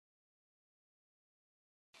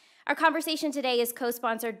Our conversation today is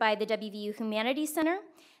co-sponsored by the WVU Humanities Center,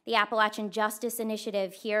 the Appalachian Justice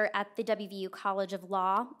Initiative here at the WVU College of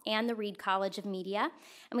Law, and the Reed College of Media.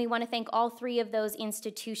 And we want to thank all three of those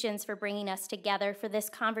institutions for bringing us together for this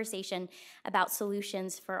conversation about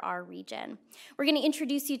solutions for our region. We're going to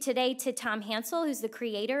introduce you today to Tom Hansell, who's the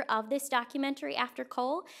creator of this documentary, After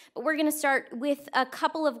Coal. But we're going to start with a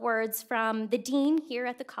couple of words from the dean here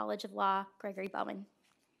at the College of Law, Gregory Bowman.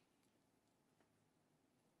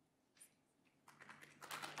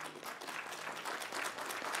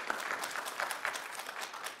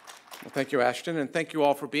 Well, thank you, Ashton, and thank you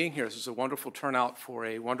all for being here. This is a wonderful turnout for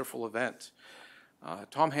a wonderful event.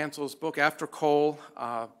 Tom Hansell's book, After Coal,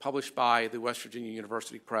 published by the West Virginia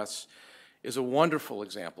University Press, is a wonderful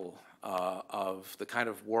example of the kind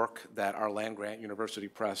of work that our land-grant university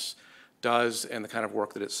press does and the kind of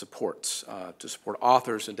work that it supports, to support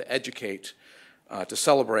authors and to educate, to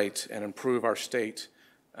celebrate and improve our state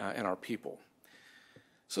and our people.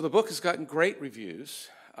 So the book has gotten great reviews.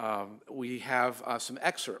 We have some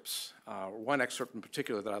excerpts, one excerpt in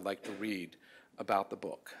particular that I'd like to read about the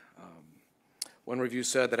book. One review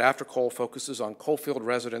said that After Coal focuses on coalfield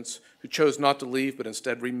residents who chose not to leave but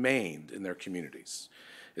instead remained in their communities.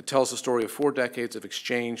 It tells the story of 4 decades of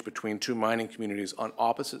exchange between two mining communities on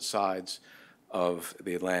opposite sides of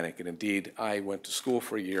the Atlantic. And indeed, I went to school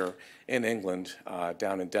for a year in England,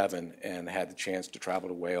 down in Devon, and had the chance to travel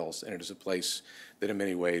to Wales, and it is a place that in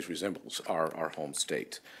many ways resembles our home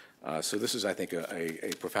state. So this is, I think,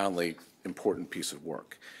 a profoundly important piece of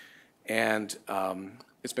work. And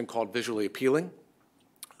it's been called visually appealing,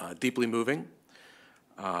 deeply moving.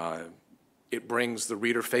 It brings the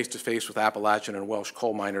reader face to face with Appalachian and Welsh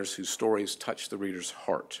coal miners whose stories touch the reader's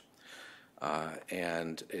heart.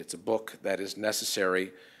 And it's a book that is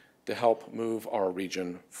necessary to help move our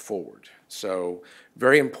region forward. So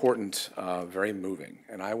very important, very moving.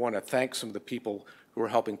 And I want to thank some of the people who are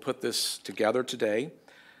helping put this together today.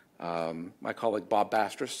 My colleague Bob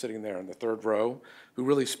Bastris, sitting there in the 3rd row, who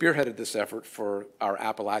really spearheaded this effort for our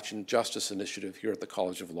Appalachian Justice Initiative here at the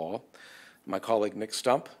College of Law. My colleague Nick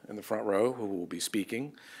Stump in the front row, who will be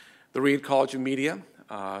speaking. The Reed College of Media,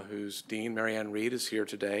 whose Dean, Marianne Reed, is here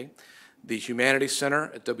today. The Humanities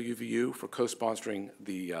Center at WVU for co-sponsoring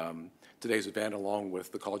today's event along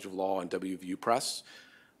with the College of Law and WVU Press.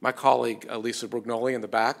 My colleague Lisa Brugnoli in the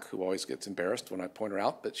back, who always gets embarrassed when I point her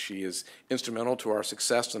out, but she is instrumental to our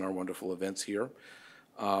success and our wonderful events here.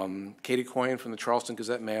 Katie Coyne from the Charleston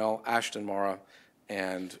Gazette-Mail, Ashton Mara,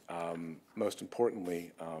 and most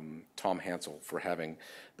importantly, Tom Hansell for having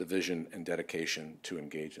the vision and dedication to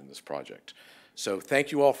engage in this project. So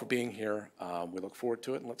thank you all for being here. We look forward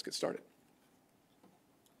to it, and let's get started.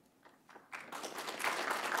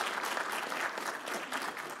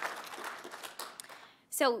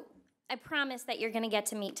 So I promise that you're going to get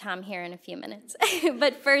to meet Tom here in a few minutes.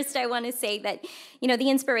 But first, I want to say that, the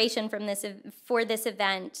inspiration for this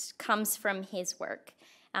event comes from his work.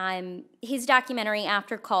 His documentary,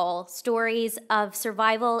 After Coal, Stories of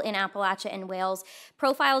Survival in Appalachia and Wales,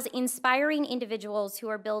 profiles inspiring individuals who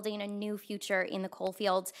are building a new future in the coal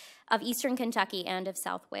fields of eastern Kentucky and of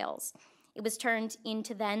South Wales. It was turned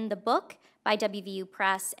into then the book by WVU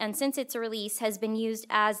Press, and since its release has been used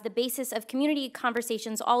as the basis of community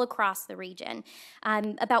conversations all across the region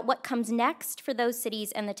about what comes next for those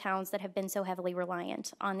cities and the towns that have been so heavily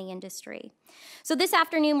reliant on the industry. So this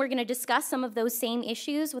afternoon, we're going to discuss some of those same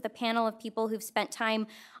issues with a panel of people who've spent time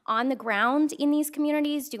on the ground in these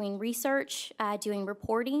communities, doing research, doing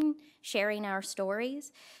reporting, sharing our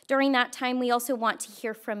stories. During that time, we also want to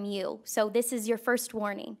hear from you. So this is your first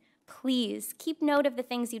warning. Please keep note of the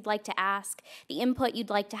things you'd like to ask, the input you'd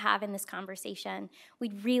like to have in this conversation.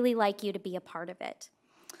 We'd really like you to be a part of it.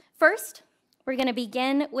 First, we're going to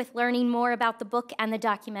begin with learning more about the book and the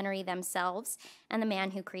documentary themselves and the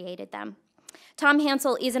man who created them. Tom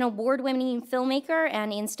Hansell is an award-winning filmmaker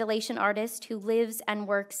and installation artist who lives and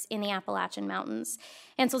works in the Appalachian Mountains.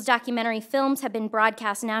 Hansell's documentary films have been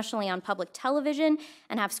broadcast nationally on public television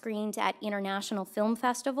and have screened at international film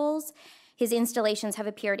festivals. His installations have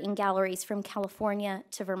appeared in galleries from California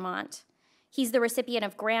to Vermont. He's the recipient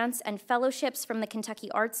of grants and fellowships from the Kentucky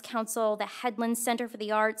Arts Council, the Headland Center for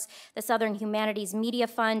the Arts, the Southern Humanities Media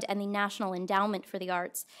Fund, and the National Endowment for the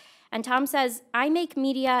Arts. And Tom says, I make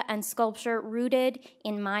media and sculpture rooted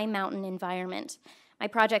in my mountain environment. My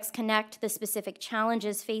projects connect the specific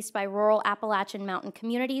challenges faced by rural Appalachian mountain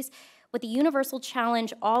communities with the universal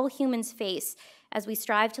challenge all humans face as we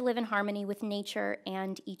strive to live in harmony with nature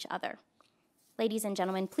and each other. Ladies and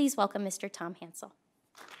gentlemen, please welcome Mr. Tom Hansell.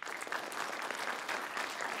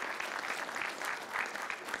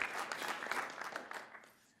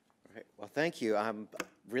 All right. Well, thank you. I'm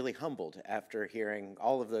really humbled after hearing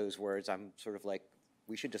all of those words. I'm sort of like,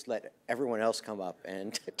 we should just let everyone else come up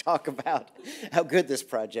and talk about how good this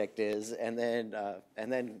project is, and then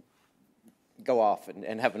go off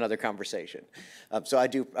and have another conversation. So I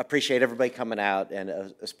do appreciate everybody coming out,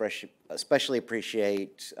 and especially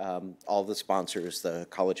appreciate all the sponsors, the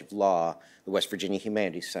College of Law, the West Virginia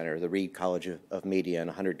Humanities Center, the Reed College of Media, and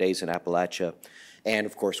 100 Days in Appalachia, and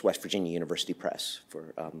of course West Virginia University Press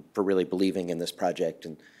for really believing in this project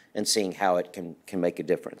and seeing how it can make a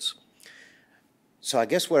difference. So I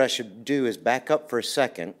guess what I should do is back up for a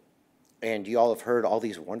second, and you all have heard all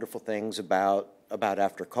these wonderful things about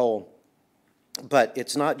After Coal. But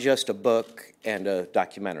it's not just a book and a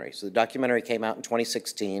documentary. So the documentary came out in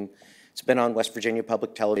 2016. It's been on West Virginia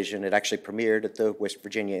Public Television. It actually premiered at the West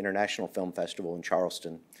Virginia International Film Festival in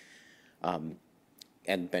Charleston,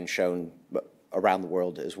 and been shown around the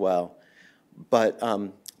world as well. But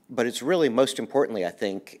it's really, most importantly, I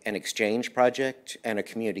think, an exchange project and a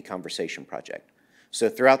community conversation project. So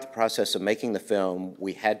throughout the process of making the film,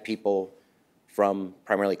 we had people from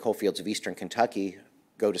primarily coalfields of eastern Kentucky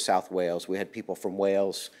go to South Wales. We had people from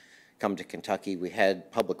Wales come to Kentucky. We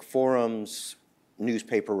had public forums,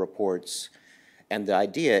 newspaper reports, and the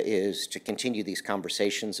idea is to continue these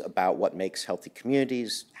conversations about what makes healthy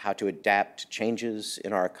communities, how to adapt to changes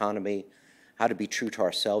in our economy, how to be true to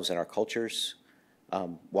ourselves and our cultures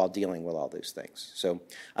while dealing with all those things. So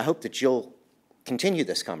I hope that you'll continue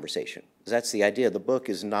this conversation. That's the idea. The book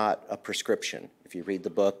is not a prescription. If you read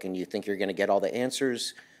the book and you think you're going to get all the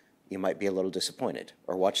answers, you might be a little disappointed,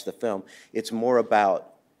 or watch the film. It's more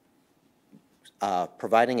about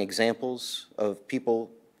providing examples of people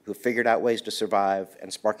who figured out ways to survive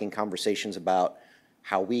and sparking conversations about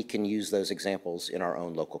how we can use those examples in our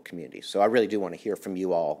own local communities. So I really do want to hear from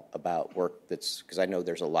you all about work because I know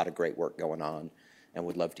there's a lot of great work going on and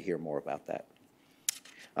would love to hear more about that.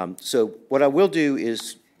 So what I will do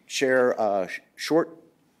is share a short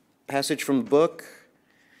passage from the book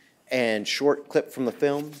and short clip from the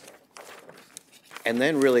film, and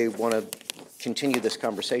then really want to continue this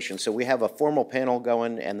conversation. So we have a formal panel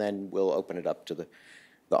going, and then we'll open it up to the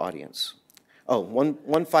audience. Oh,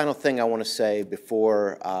 one final thing I want to say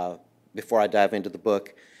before I dive into the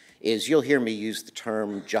book is you'll hear me use the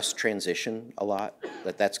term just transition a lot,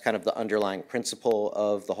 that's kind of the underlying principle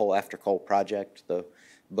of the whole After Coal project, the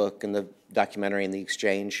book and the documentary and the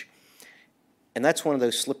exchange. And that's one of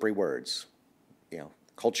those slippery words. You know,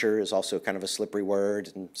 culture is also kind of a slippery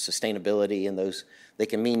word, and sustainability, and those, they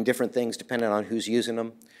can mean different things depending on who's using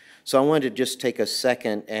them. So I wanted to just take a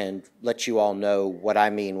second and let you all know what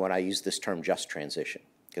I mean when I use this term just transition,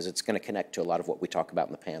 because it's going to connect to a lot of what we talk about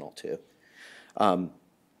in the panel too.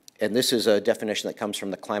 And this is a definition that comes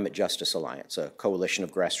from the Climate Justice Alliance, a coalition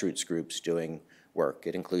of grassroots groups doing work.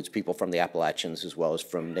 It includes people from the Appalachians as well as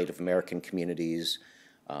from Native American communities,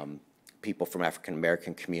 people from African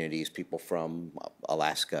American communities, people from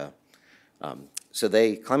Alaska. So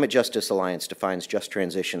Climate Justice Alliance defines just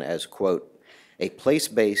transition as, quote, a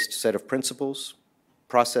place-based set of principles,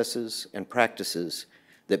 processes, and practices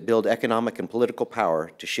that build economic and political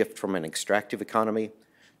power to shift from an extractive economy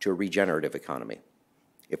to a regenerative economy.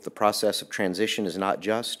 If the process of transition is not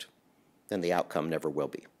just, then the outcome never will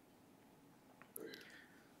be.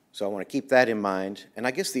 So I want to keep that in mind. And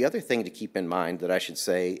I guess the other thing to keep in mind that I should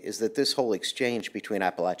say is that this whole exchange between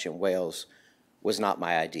Appalachia and Wales was not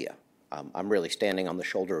my idea. I'm really standing on the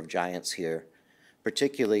shoulder of giants here,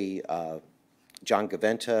 particularly John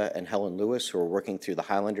Gaventa and Helen Lewis, who are working through the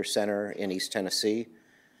Highlander Center in East Tennessee.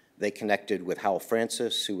 They connected with Howell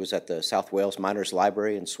Francis, who was at the South Wales Miners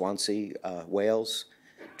Library in Swansea, Wales,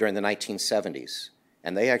 during the 1970s.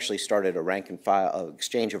 And they actually started a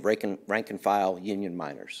exchange of rank and file union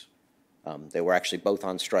miners. They were actually both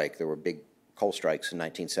on strike. There were big coal strikes in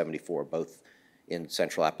 1974, both in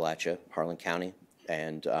central Appalachia, Harlan County,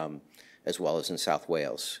 and as well as in South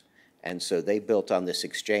Wales. And so they built on this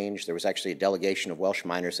exchange. There was actually a delegation of Welsh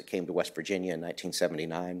miners that came to West Virginia in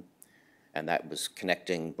 1979, and that was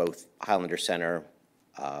connecting both Highlander Center,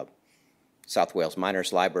 South Wales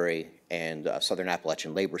Miners Library, and Southern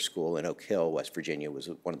Appalachian Labor School in Oak Hill, West Virginia, was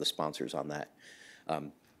one of the sponsors on that.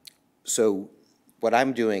 So what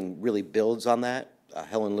I'm doing really builds on that.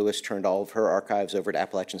 Helen Lewis turned all of her archives over to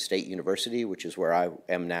Appalachian State University, which is where I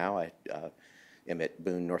am now. I am at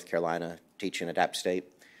Boone, North Carolina, teaching at App State.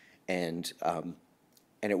 And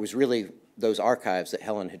it was really those archives that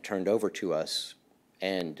Helen had turned over to us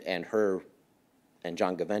and her and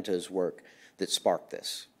John Gaventa's work that sparked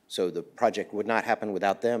this. So the project would not happen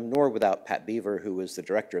without them, nor without Pat Beaver, who was the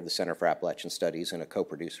director of the Center for Appalachian Studies and a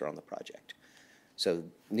co-producer on the project. So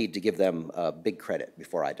need to give them big credit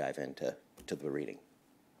before I dive into the reading.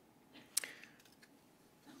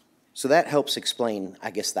 So that helps explain, I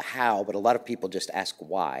guess, the how, but a lot of people just ask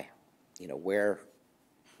why. You know,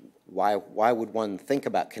 why would one think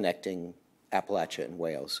about connecting Appalachia and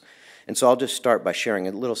Wales? And so I'll just start by sharing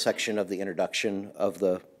a little section of the introduction of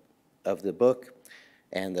the book,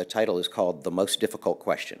 and the title is called The Most Difficult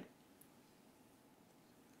Question.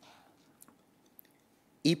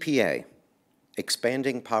 EPA,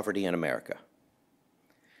 Expanding Poverty in America.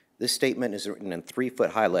 This statement is written in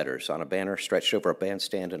 3-foot-high letters on a banner stretched over a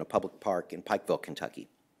bandstand in a public park in Pikeville, Kentucky.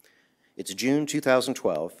 It's June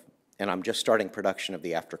 2012, and I'm just starting production of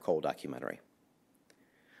the After Coal documentary.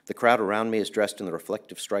 The crowd around me is dressed in the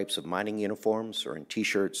reflective stripes of mining uniforms or in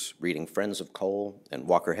T-shirts reading Friends of Coal and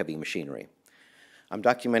Walker Heavy Machinery. I'm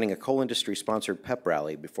documenting a coal industry-sponsored pep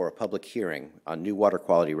rally before a public hearing on new water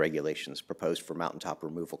quality regulations proposed for mountaintop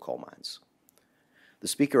removal coal mines. The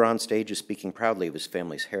speaker on stage is speaking proudly of his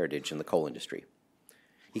family's heritage in the coal industry.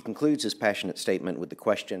 He concludes his passionate statement with the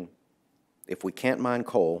question, if we can't mine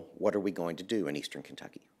coal, what are we going to do in eastern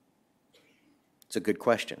Kentucky? It's a good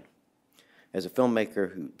question. As a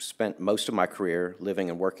filmmaker who spent most of my career living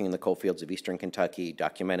and working in the coal fields of eastern Kentucky,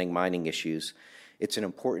 documenting mining issues, it's an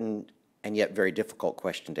important and yet very difficult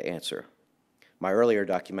question to answer. My earlier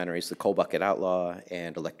documentaries, The Coal Bucket Outlaw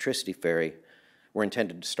and Electricity Ferry, were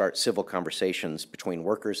intended to start civil conversations between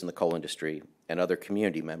workers in the coal industry and other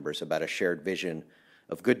community members about a shared vision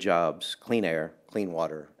of good jobs, clean air, clean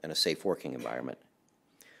water, and a safe working environment.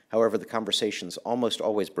 However, the conversations almost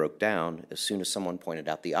always broke down as soon as someone pointed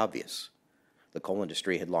out the obvious. The coal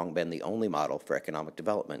industry had long been the only model for economic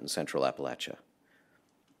development in central Appalachia.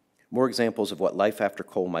 More examples of what life after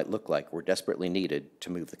coal might look like were desperately needed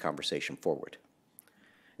to move the conversation forward.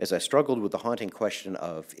 As I struggled with the haunting question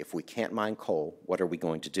of, if we can't mine coal, what are we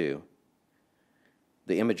going to do?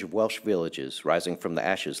 The image of Welsh villages rising from the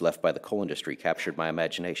ashes left by the coal industry captured my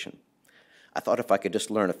imagination. I thought if I could just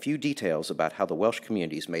learn a few details about how the Welsh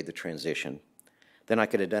communities made the transition, then I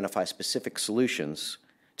could identify specific solutions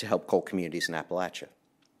to help coal communities in Appalachia.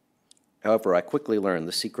 However, I quickly learned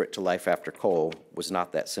the secret to life after coal was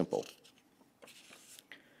not that simple.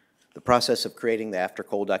 The process of creating the After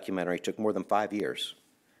Coal documentary took more than 5 years.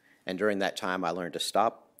 And during that time, I learned to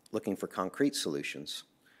stop looking for concrete solutions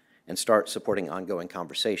and start supporting ongoing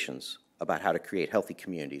conversations about how to create healthy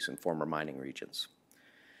communities in former mining regions.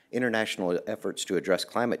 International efforts to address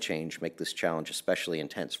climate change make this challenge especially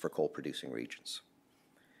intense for coal-producing regions.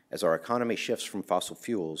 As our economy shifts from fossil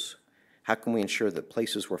fuels, how can we ensure that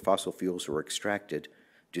places where fossil fuels were extracted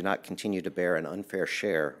do not continue to bear an unfair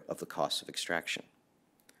share of the costs of extraction?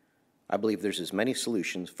 I believe there's as many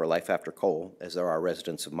solutions for life after coal as there are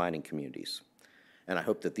residents of mining communities. And I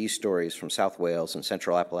hope that these stories from South Wales and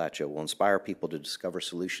Central Appalachia will inspire people to discover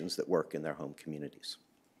solutions that work in their home communities.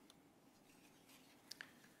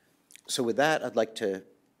 So with that, I'd like to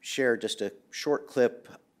share just a short clip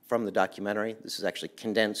from the documentary. This is actually a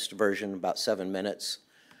condensed version, about 7 minutes.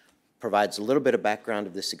 Provides a little bit of background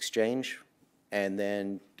of this exchange, and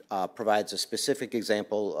then provides a specific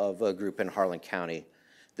example of a group in Harlan County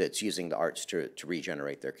that's using the arts to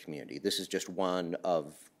regenerate their community. This is just one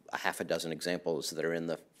of a half a dozen examples that are in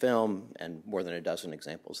the film and more than a dozen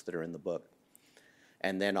examples that are in the book.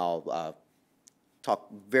 And then I'll talk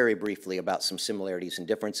very briefly about some similarities and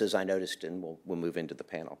differences I noticed, and we'll move into the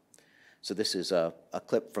panel. So this is a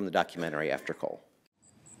clip from the documentary After Coal.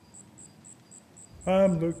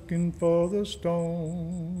 I'm looking for the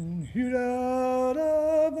stone hewed out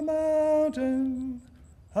of the mountain.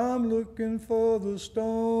 I'm looking for the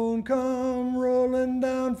stone come rolling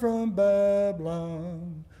down from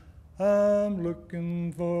Babylon. I'm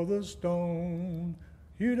looking for the stone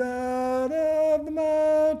hewed out of the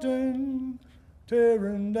mountain,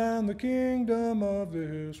 tearing down the kingdom of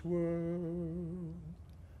this world.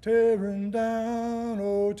 Tearing down,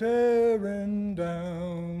 oh, tearing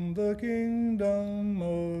down the kingdom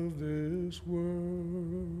of this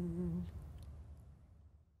world.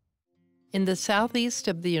 In the southeast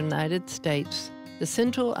of the United States, the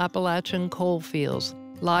central Appalachian coal fields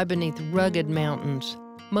lie beneath rugged mountains.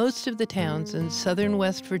 Most of the towns in southern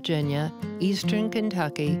West Virginia, eastern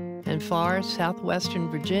Kentucky, and far southwestern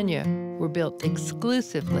Virginia were built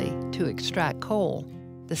exclusively to extract coal.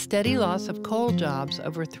 The steady loss of coal jobs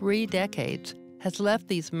over 3 decades has left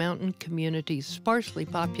these mountain communities sparsely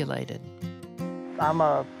populated. I'm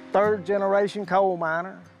a 3rd-generation coal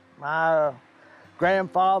miner. My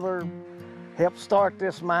grandfather helped start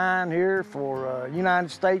this mine here for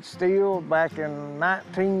United States Steel back in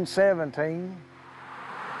 1917.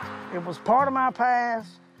 It was part of my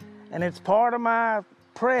past, and it's part of my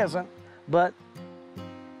present, but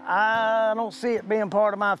I don't see it being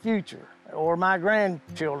part of my future or my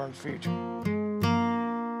grandchildren's future.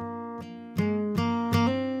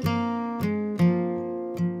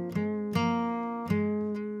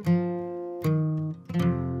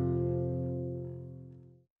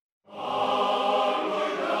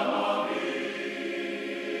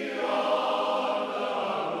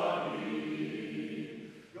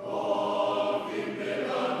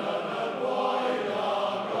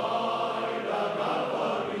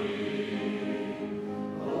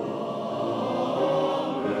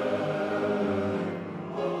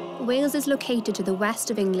 Wales is located to the west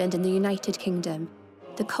of England in the United Kingdom.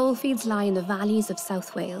 The coalfields lie in the valleys of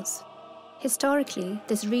South Wales. Historically,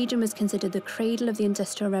 this region was considered the cradle of the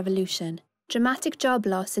Industrial Revolution. Dramatic job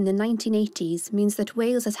loss in the 1980s means that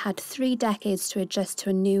Wales has had 3 decades to adjust to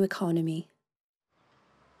a new economy.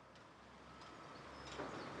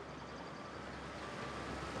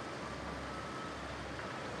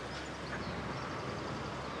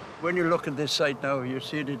 When you look at this site now, you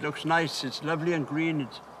see it looks nice, it's lovely and green,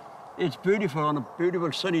 it's beautiful on a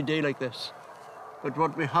beautiful sunny day like this. But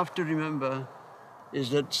what we have to remember is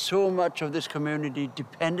that so much of this community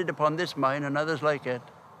depended upon this mine and others like it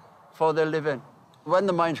for their living. When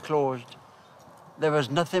the mine's closed, there was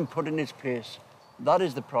nothing put in its place. That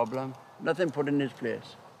is the problem, nothing put in its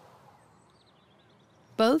place.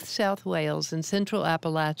 Both South Wales and Central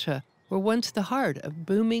Appalachia were once the heart of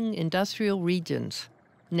booming industrial regions.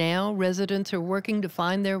 Now, residents are working to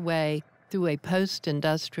find their way through a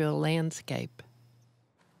post-industrial landscape.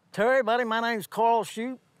 Terry, buddy, my name's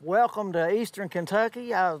Coalfield. Welcome to Eastern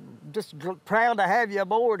Kentucky. I'm just proud to have you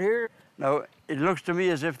aboard here. Now, it looks to me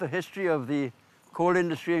as if the history of the coal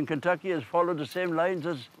industry in Kentucky has followed the same lines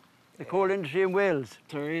as the coal industry in Wales.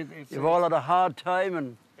 Terry, You've all had a hard time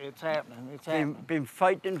and it's happening. It's happening. Been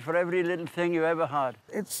fighting for every little thing you ever had.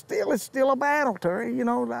 It's still a battle, Terry. You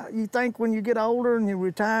know, you think when you get older and you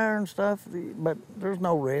retire and stuff, but there's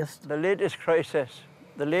no rest. The latest crisis,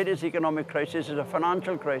 the latest economic crisis is a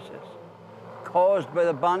financial crisis caused by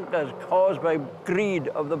the bankers, caused by greed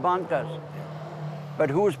of the bankers. But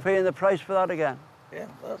who's paying the price for that again? Yeah,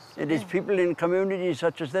 it is people in communities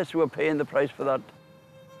such as this who are paying the price for that.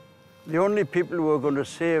 The only people who are going to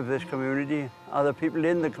save this community are the people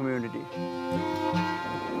in the community.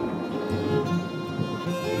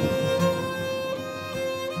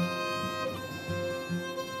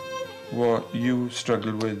 What you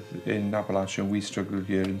struggle with in Appalachia and we struggle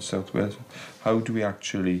here in South Wales, how do we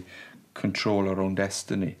actually control our own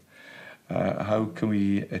destiny? How can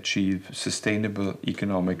we achieve sustainable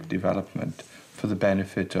economic development for the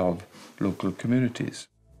benefit of local communities?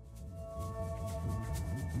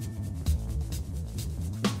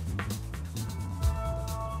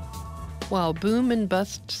 While boom and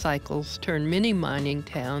bust cycles turn many mining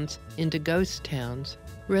towns into ghost towns,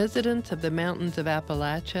 residents of the mountains of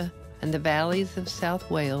Appalachia and the valleys of South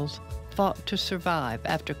Wales fought to survive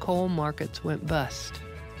after coal markets went bust.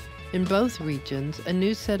 In both regions, a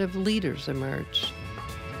new set of leaders emerged.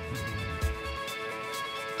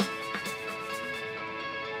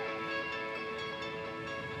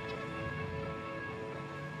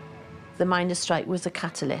 The miners' strike was a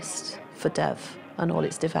catalyst for Dove and all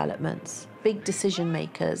its developments. Big decision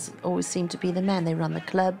makers always seem to be the men. They run the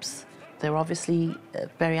clubs. They're obviously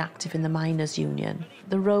very active in the miners' union.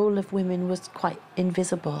 The role of women was quite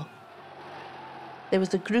invisible. There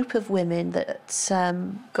was a group of women that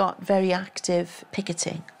got very active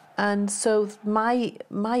picketing. And so my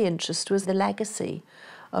interest was the legacy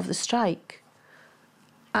of the strike.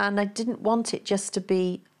 And I didn't want it just to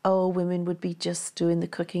be, oh, women would be just doing the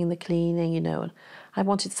cooking and the cleaning, you know. I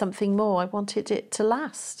wanted something more. I wanted it to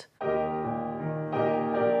last.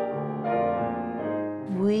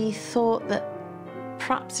 We thought that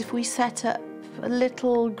perhaps if we set up a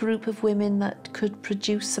little group of women that could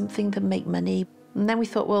produce something that make money. And then we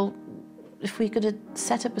thought, well, if we're going to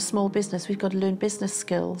set up a small business, we've got to learn business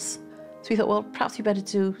skills. So we thought, well, perhaps we better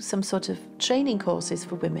do some sort of training courses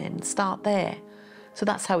for women, start there. So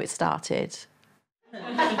that's how it started.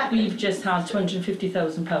 We've just had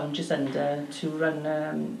 £250,000 just under to run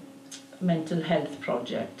a mental health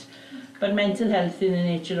project. But mental health in the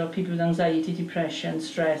nature of people with anxiety, depression,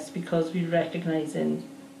 stress, because we're recognising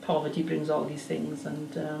poverty brings all these things,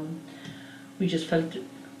 and we just felt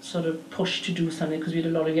sort of pushed to do something because we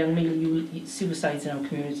had a lot of young male suicides in our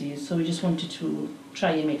communities, so we just wanted to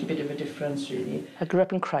try and make a bit of a difference, really. I grew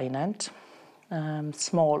up in Crynant,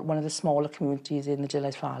 one of the smaller communities in the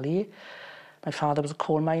Dillys Valley. My father was a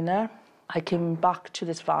coal miner. I came back to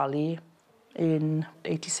this valley in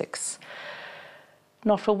 '86.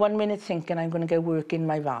 Not for 1 minute thinking I'm going to go work in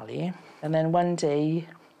my valley. And then one day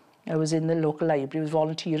I was in the local library, I was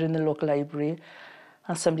volunteering in the local library,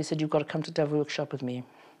 and somebody said, you've got to come to Dove Workshop with me.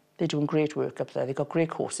 They're doing great work up there, they've got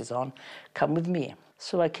great courses on, come with me.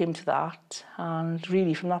 So I came to that, and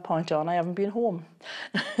really from that point on I haven't been home.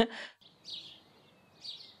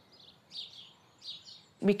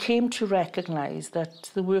 We came to recognise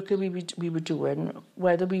that the work that we were doing,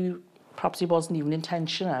 whether perhaps it wasn't even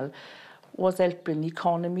intentional, was helping the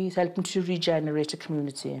economy, helping to regenerate a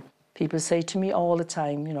community. People say to me all the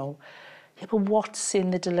time, you know, yeah, but what's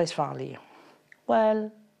in the Dillys Valley?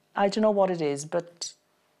 Well, I don't know what it is, but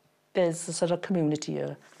there's a sort of community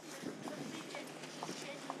here.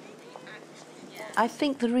 I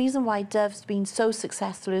think the reason why Dove's been so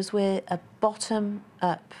successful is we're a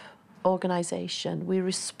bottom-up organisation. We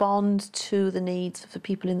respond to the needs of the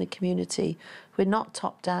people in the community. We're not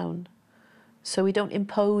top-down, so we don't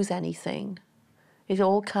impose anything. It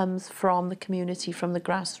all comes from the community, from the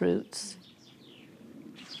grassroots.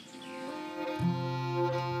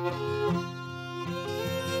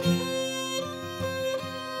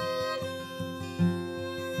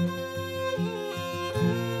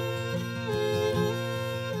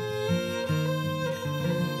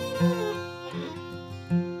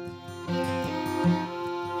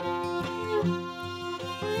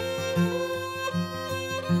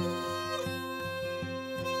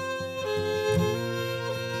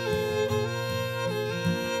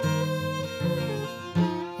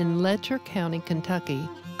 In Letcher County, Kentucky,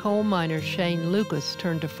 coal miner Shane Lucas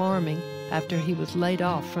turned to farming after he was laid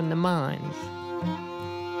off from the mines.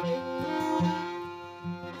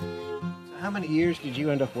 How many years did you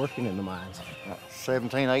end up working in the mines?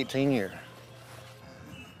 17, 18 years.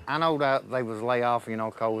 I know that they was lay off, you know,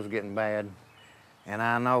 coal was getting bad, and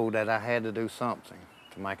I know that I had to do something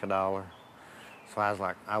to make a dollar. So I was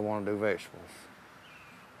like, I want to do vegetables.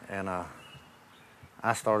 And I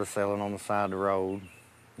started selling on the side of the road,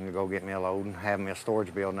 and to go get me a load and have me a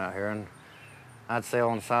storage building out here. And I'd sell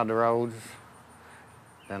on the side of the roads.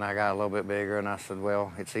 Then I got a little bit bigger, and I said,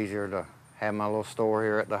 well, it's easier to have my little store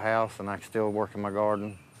here at the house, and I can still work in my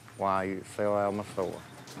garden while I sell out of my store.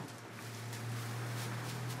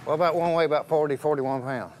 Well, about one weigh about 40, 41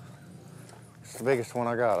 pounds. It's the biggest one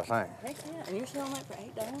I got, I think. Heck yeah, and you're selling that for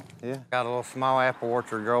 $8? Yeah. Got a little small apple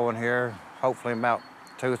orchard growing here. Hopefully in about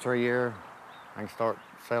 2 or 3 years, I can start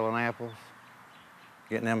selling apples,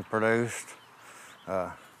 getting them produced.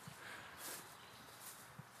 I've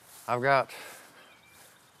got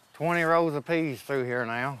 20 rows of peas through here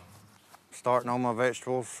now. Starting on my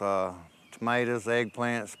vegetables, tomatoes,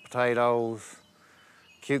 eggplants, potatoes,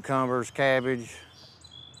 cucumbers, cabbage.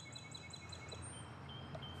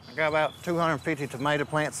 I got about 250 tomato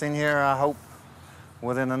plants in here. I hope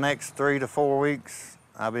within the next 3 to 4 weeks,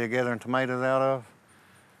 I'll be gathering tomatoes out of.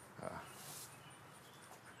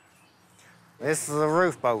 This is a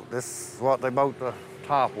roof boat. This is what they boat the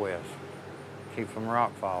top with, keep from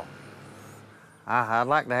rock fall. I'd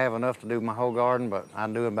like to have enough to do my whole garden, but I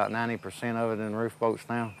do about 90% of it in roof boats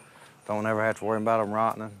now. Don't ever have to worry about them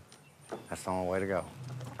rotting. That's the only way to go.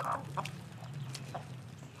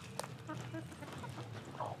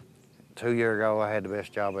 2 years ago, I had the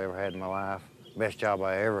best job I ever had in my life. Best job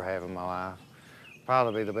I ever have in my life.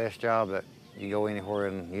 Probably the best job that you go anywhere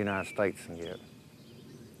in the United States and get.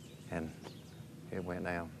 And it went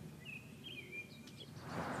down.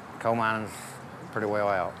 Coal mining's pretty well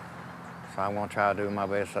out. So I'm gonna try to do my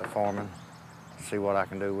best at farming, see what I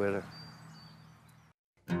can do with it.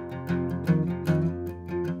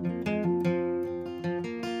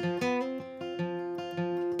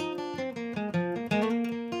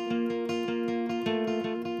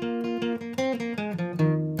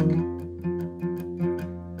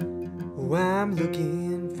 Oh, I'm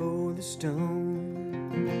looking for the stone.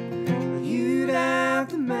 Hewed out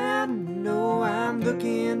the mountain. No, I'm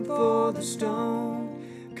looking for the stone.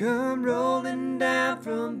 Come rolling down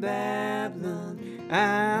from Babylon.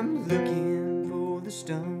 I'm looking for the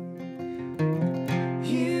stone.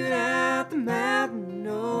 Hewed out the mountain.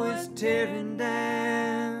 Oh, it's tearing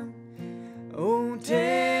down. Oh,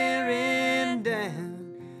 tearing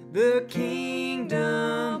down the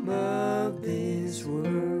kingdom of this world.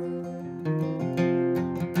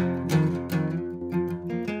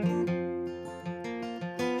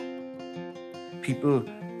 People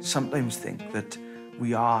sometimes think that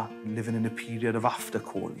we are living in a period of after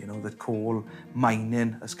coal, you know, that coal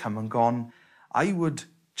mining has come and gone. I would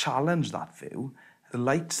challenge that view. The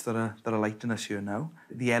lights that are lighting us here now,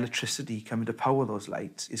 the electricity coming to power those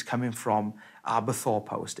lights is coming from Aberthaw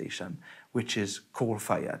Power Station, which is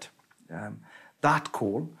coal-fired. That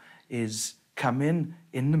coal is coming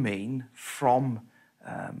in the main from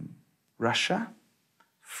Russia,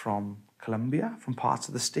 from Colombia, from parts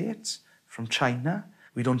of the States, from China.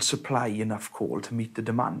 We don't supply enough coal to meet the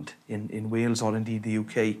demand in Wales or indeed the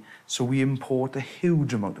UK, so we import a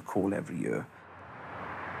huge amount of coal every year.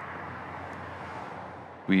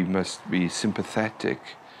 We must be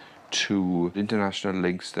sympathetic to international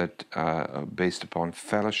links that are based upon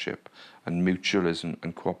fellowship and mutualism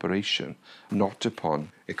and cooperation, not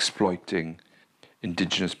upon exploiting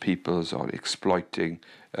indigenous peoples or exploiting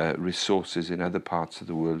resources in other parts of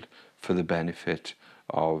the world for the benefit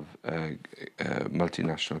of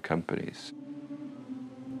multinational companies.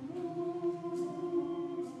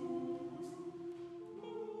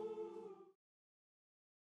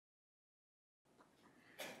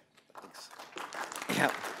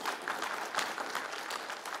 Yeah.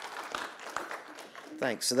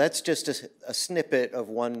 Thanks. So that's just a snippet of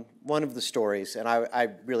one of the stories, and I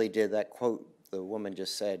really did, that quote the woman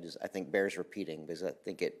just said, I think bears repeating, because I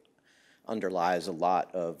think it underlies a lot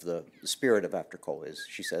of the spirit of After Coal. Is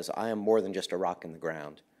she says, "I am more than just a rock in the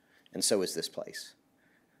ground, and so is this place."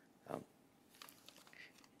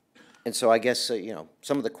 And so I guess,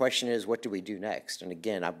 some of the question is, what do we do next? And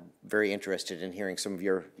again, I'm very interested in hearing some of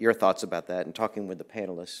your thoughts about that and talking with the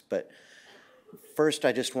panelists. But first,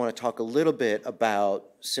 I just want to talk a little bit about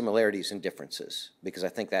similarities and differences, because I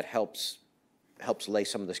think that helps lay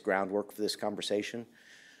some of this groundwork for this conversation.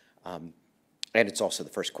 And it's also the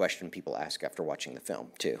first question people ask after watching the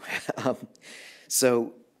film, too.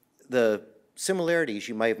 So the similarities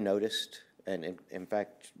you may have noticed, and in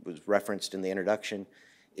fact was referenced in the introduction,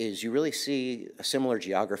 is you really see a similar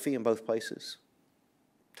geography in both places.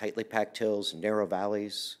 Tightly packed hills, narrow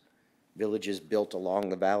valleys, villages built along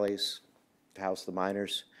the valleys to house the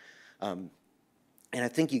miners. And I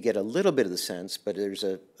think you get a little bit of the sense, but there's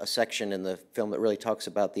a section in the film that really talks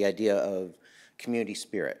about the idea of community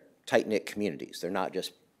spirit, tight-knit communities. They're not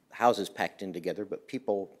just houses packed in together, but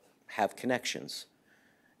people have connections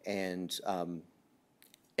and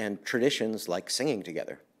traditions like singing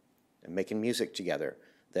together and making music together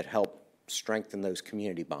that help strengthen those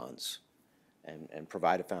community bonds and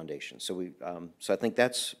provide a foundation. So I think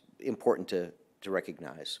that's important to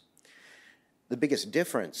recognize. The biggest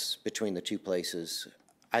difference between the two places,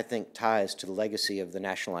 I think, ties to the legacy of the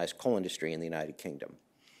nationalized coal industry in the United Kingdom.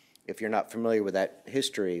 If you're not familiar with that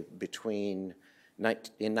history, in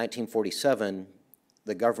 1947,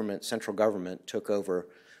 the central government took over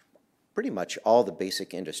pretty much all the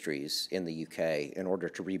basic industries in the UK in order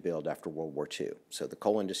to rebuild after World War II. So the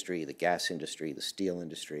coal industry, the gas industry, the steel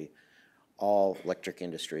industry, all electric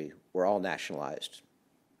industry were all nationalized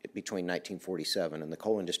between 1947, and the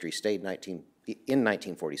coal industry stayed in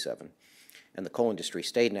 1947, and the coal industry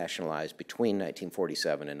stayed nationalized between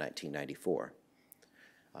 1947 and 1994.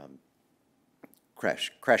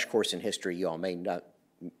 Crash course in history, you all may not,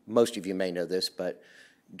 most of you may know this, but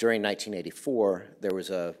during 1984, there was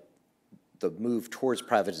the move towards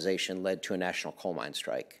privatization led to a national coal mine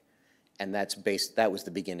strike, and that was the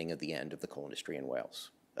beginning of the end of the coal industry in Wales.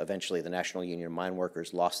 Eventually, the National Union of Mine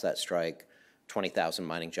Workers lost that strike. 20,000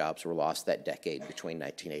 mining jobs were lost that decade between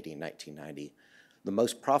 1980 and 1990. The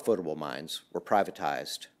most profitable mines were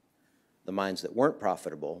privatized. The mines that weren't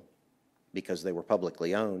profitable, because they were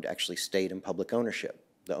publicly owned, actually stayed in public ownership.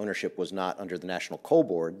 The ownership was not under the National Coal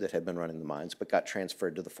Board that had been running the mines, but got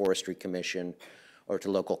transferred to the Forestry Commission or to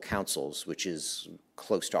local councils, which is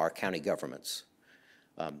close to our county governments.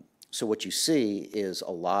 So what you see is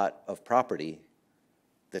a lot of property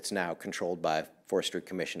that's now controlled by Forestry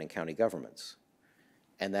Commission and county governments.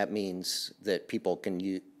 And that means that people can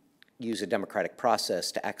use a democratic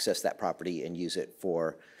process to access that property and use it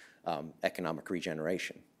for economic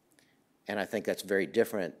regeneration. And I think that's very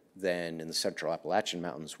different than in the Central Appalachian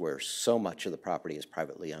Mountains, where so much of the property is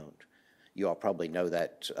privately owned. You all probably know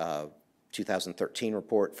that 2013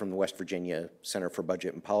 report from the West Virginia Center for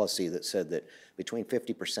Budget and Policy that said that between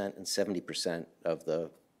 50% and 70% of the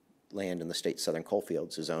land in the state's southern coal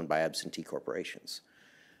fields is owned by absentee corporations.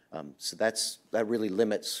 So that really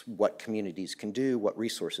limits what communities can do, what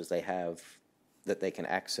resources they have that they can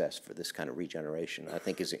access for this kind of regeneration, I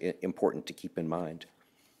think is important to keep in mind.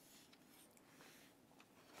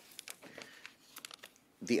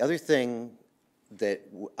 The other thing that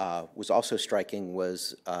was also striking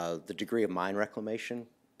was the degree of mine reclamation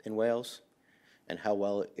in Wales and how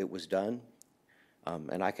well it was done.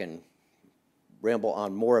 And I can ramble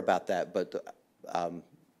on more about that, but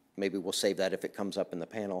maybe we'll save that if it comes up in the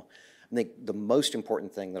panel. I think the most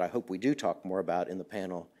important thing that I hope we do talk more about in the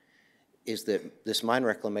panel is that this mine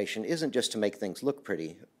reclamation isn't just to make things look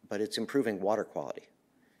pretty, but it's improving water quality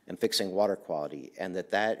and fixing water quality, and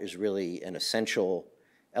that is really an essential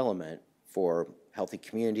element for healthy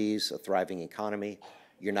communities, a thriving economy.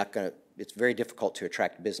 It's very difficult to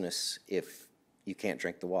attract business if you can't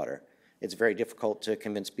drink the water. It's very difficult to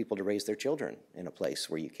convince people to raise their children in a place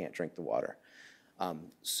where you can't drink the water.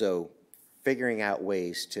 So figuring out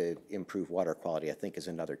ways to improve water quality, I think, is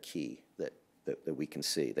another key that we can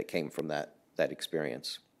see that came from that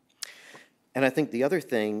experience. And I think the other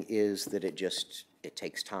thing is that it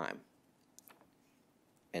takes time.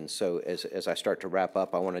 And so as I start to wrap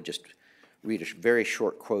up, I want to just read a very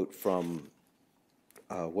short quote from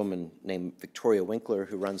a woman named Victoria Winkler,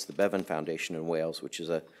 who runs the Bevan Foundation in Wales, which is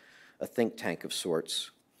a think tank of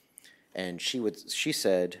sorts. And she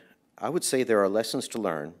said, "I would say there are lessons to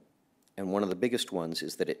learn, and one of the biggest ones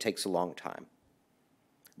is that it takes a long time.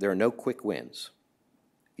 There are no quick wins.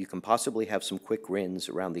 You can possibly have some quick wins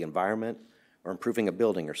around the environment or improving a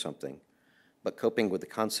building or something, but coping with the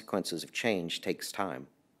consequences of change takes time.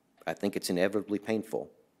 I think it's inevitably painful.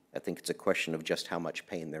 I think it's a question of just how much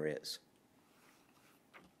pain there is.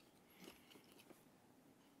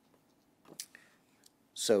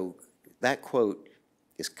 So that quote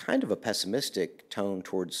is kind of a pessimistic tone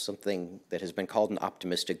towards something that has been called an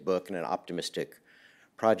optimistic book and an optimistic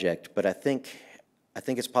project, but I think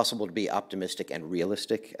it's possible to be optimistic and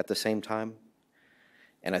realistic at the same time.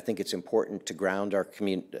 And I think it's important to ground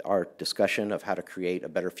our discussion of how to create a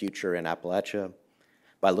better future in Appalachia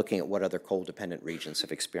by looking at what other coal-dependent regions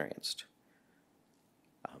have experienced.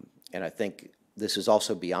 And I think this is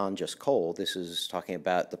also beyond just coal. This is talking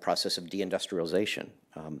about the process of deindustrialization.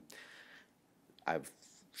 I've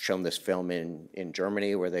shown this film in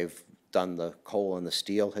Germany where they've done the coal and the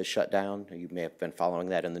steel has shut down. You may have been following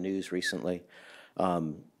that in the news recently.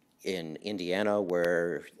 In Indiana,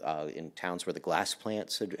 where in towns where the glass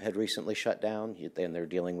plants had recently shut down, and they're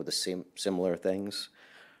dealing with the similar things.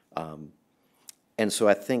 And so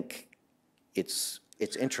I think it's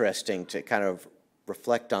interesting to kind of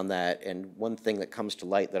reflect on that. And one thing that comes to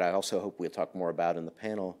light that I also hope we'll talk more about in the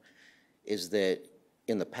panel is that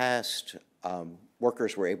in the past,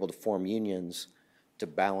 workers were able to form unions to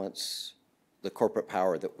balance the corporate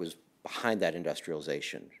power that was behind that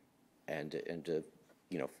industrialization and to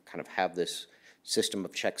kind of have this system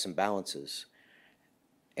of checks and balances.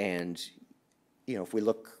 And if we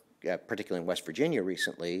look at, particularly in West Virginia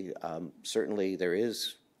recently, certainly there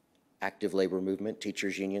is active labor movement.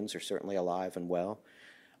 Teachers' unions are certainly alive and well.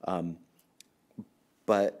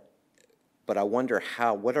 But I wonder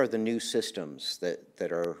what are the new systems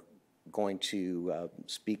that are going to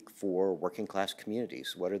speak for working class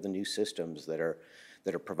communities? What are the new systems that are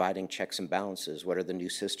providing checks and balances? What are the new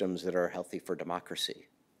systems that are healthy for democracy,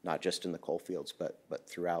 not just in the coal fields, but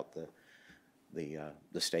throughout the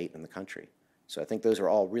state and the country? So I think those are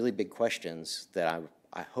all really big questions that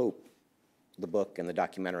I hope the book and the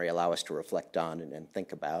documentary allow us to reflect on and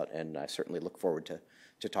think about, and I certainly look forward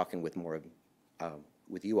to talking with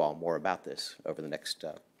you all more about this over the next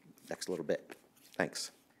little bit.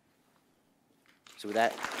 Thanks. So with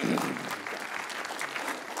that,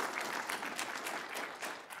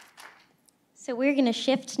 so we're going to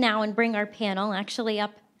shift now and bring our panel actually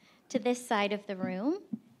up to this side of the room.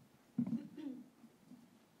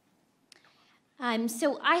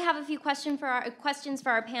 So I have a few questions for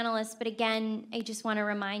our panelists, but again, I just want to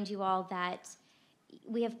remind you all that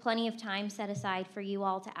we have plenty of time set aside for you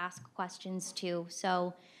all to ask questions too.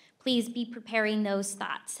 So please be preparing those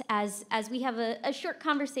thoughts as we have a short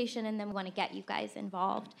conversation, and then we want to get you guys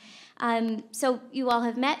involved. So you all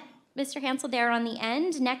have met Mr. Hansell there on the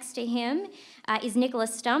end. Next to him is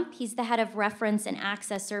Nicholas Stump. He's the head of Reference and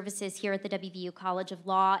Access Services here at the WVU College of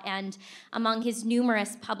Law, and among his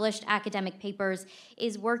numerous published academic papers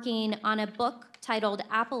is working on a book titled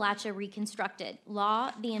Appalachia Reconstructed: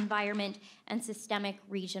 Law, the Environment, and Systemic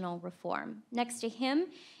Regional Reform. Next to him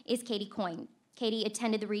is Katie Coyne. Katie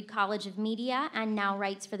attended the Reed College of Media and now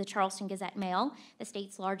writes for the Charleston Gazette-Mail, the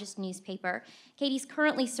state's largest newspaper. Katie's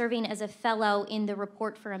currently serving as a fellow in the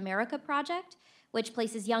Report for America project, which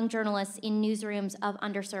places young journalists in newsrooms of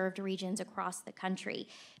underserved regions across the country.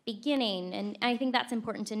 Beginning, and I think that's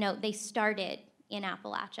important to note, they started in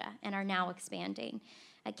Appalachia and are now expanding.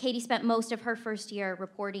 Katie spent most of her first year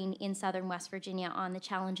reporting in southern West Virginia on the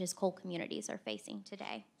challenges coal communities are facing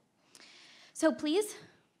today. So please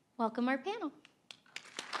welcome our panel.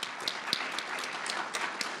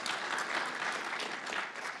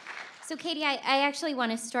 So Katie, I actually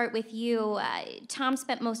want to start with you. Tom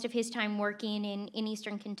spent most of his time working in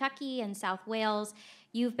eastern Kentucky and South Wales.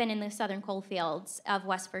 You've been in the southern coal fields of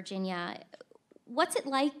West Virginia. What's it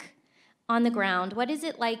like on the ground? What is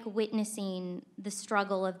it like witnessing the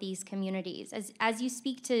struggle of these communities? As you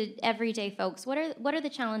speak to everyday folks, what are the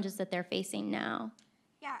challenges that they're facing now?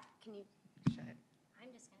 Yeah, can you shut it? I'm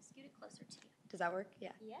just going to scoot it closer to you. Does that work?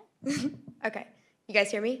 Yeah. Yeah. Okay. You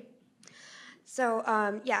guys hear me? So,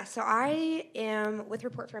 so I am with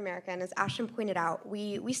Report for America, and as Ashton pointed out,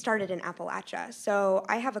 we started in Appalachia. So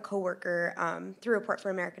I have a coworker through Report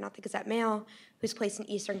for America, not the Gazette-Mail, who's placed in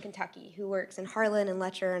eastern Kentucky, who works in Harlan and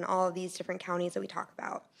Letcher and all of these different counties that we talk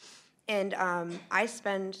about. And I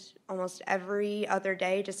spend almost every other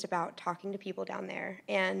day just about talking to people down there.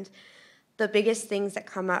 And the biggest things that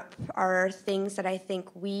come up are things that I think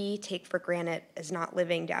we take for granted as not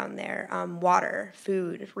living down there. Water,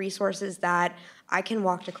 food, resources that I can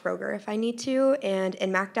walk to Kroger if I need to. And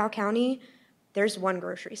in McDowell County, there's one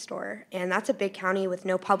grocery store, and that's a big county with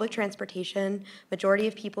no public transportation. Majority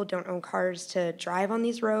of people don't own cars to drive on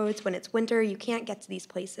these roads. When it's winter, you can't get to these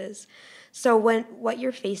places. So what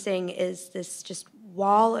you're facing is this just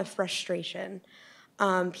wall of frustration.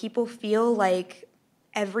 People feel like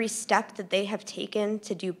every step that they have taken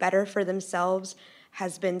to do better for themselves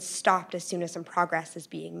has been stopped as soon as some progress is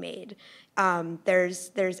being made. There's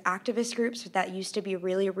activist groups that used to be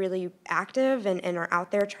really, really active and are out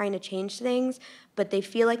there trying to change things, but they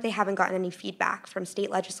feel like they haven't gotten any feedback from state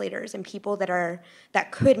legislators and people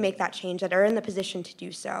that could make that change, that are in the position to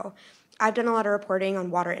do so. I've done a lot of reporting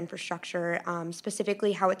on water infrastructure,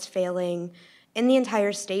 specifically how it's failing in the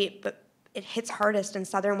entire state, but it hits hardest in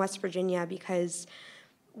southern West Virginia because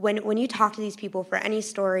when you talk to these people for any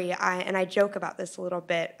story, and I joke about this a little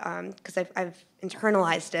bit because I've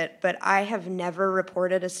internalized it, but I have never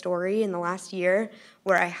reported a story in the last year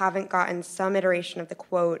where I haven't gotten some iteration of the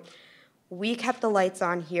quote, "We kept the lights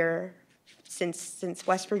on here since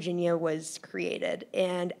West Virginia was created,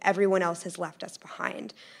 and everyone else has left us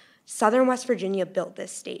behind." Southern West Virginia built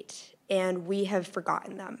this state, and we have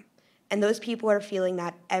forgotten them. And those people are feeling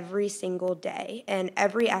that every single day. And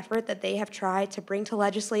every effort that they have tried to bring to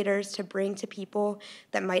legislators, to bring to people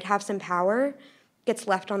that might have some power, gets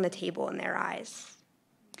left on the table in their eyes.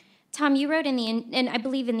 Tom, you wrote and I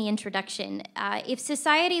believe in the introduction, if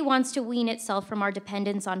society wants to wean itself from our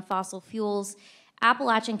dependence on fossil fuels,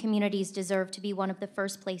 Appalachian communities deserve to be one of the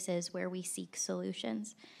first places where we seek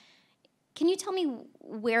solutions. Can you tell me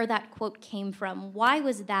where that quote came from? Why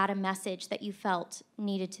was that a message that you felt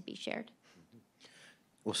needed to be shared?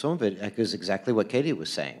 Well, some of it echoes exactly what Katie was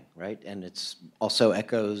saying, right? And it's also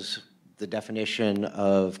echoes the definition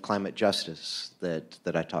of climate justice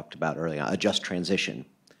that I talked about earlier, a just transition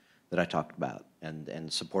that I talked about,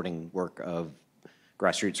 and supporting work of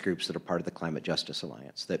grassroots groups that are part of the Climate Justice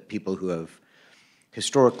Alliance, that people who have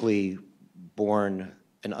historically borne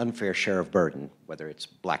an unfair share of burden, whether it's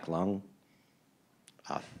black lung,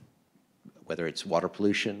 whether it's water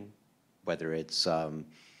pollution, whether it's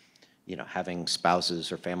having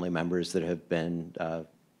spouses or family members that have been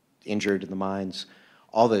injured in the mines,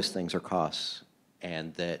 all those things are costs,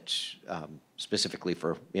 and that specifically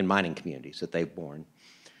in mining communities that they've borne,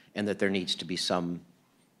 and that there needs to be some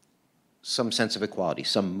sense of equality,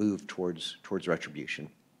 some move towards retribution.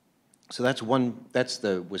 So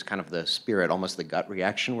was kind of the spirit, almost the gut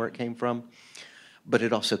reaction where it came from, but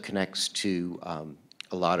it also connects to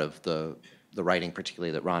a lot of the writing,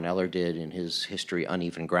 particularly that Ron Eller did in his History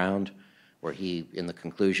Uneven Ground, where he, in the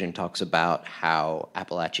conclusion, talks about how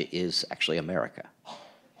Appalachia is actually America,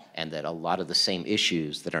 and that a lot of the same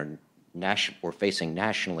issues that we're facing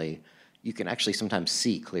nationally, you can actually sometimes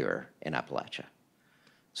see clearer in Appalachia.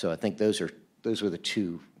 So I think those were the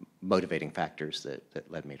two motivating factors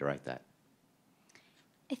that led me to write that.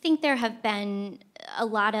 I think there have been a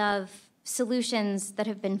lot of solutions that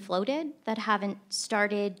have been floated that haven't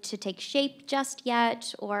started to take shape just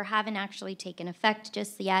yet or haven't actually taken effect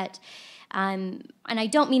just yet. And I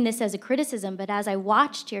don't mean this as a criticism, but as I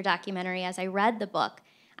watched your documentary, as I read the book,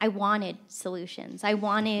 I wanted solutions. I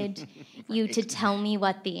wanted you to tell me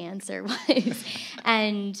what the answer was.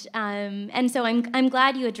 And so I'm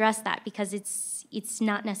glad you addressed that, because it's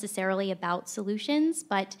not necessarily about solutions,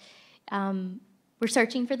 but we're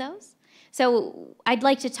searching for those. So I'd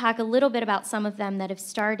like to talk a little bit about some of them that have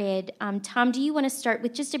started. Tom, do you want to start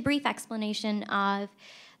with just a brief explanation of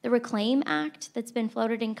the Reclaim Act that's been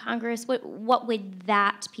floated in Congress? What would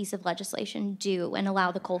that piece of legislation do and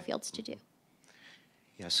allow the coalfields to do?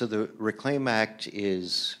 Yeah, so the Reclaim Act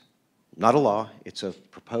is not a law. It's a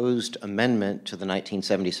proposed amendment to the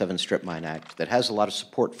 1977 Strip Mine Act that has a lot of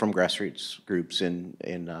support from grassroots groups in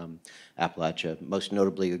Appalachia. Most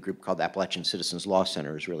notably, a group called the Appalachian Citizens Law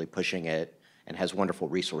Center is really pushing it and has wonderful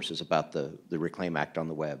resources about the Reclaim Act on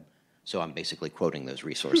the web. So I'm basically quoting those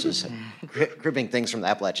resources, cribbing things from the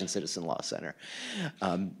Appalachian Citizen Law Center.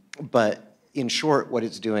 But in short, what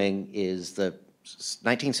it's doing is the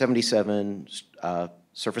 1977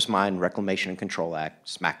 Surface Mine Reclamation and Control Act,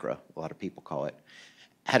 SMACRA, a lot of people call it,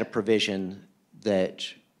 had a provision that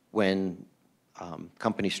when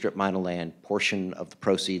companies strip mine of land, portion of the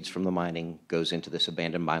proceeds from the mining goes into this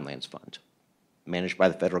abandoned mine lands fund, managed by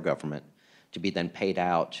the federal government, to be then paid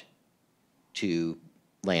out to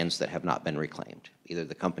lands that have not been reclaimed. Either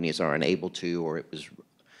the companies are unable to, or it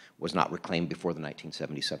was not reclaimed before the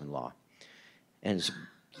 1977 law. And it's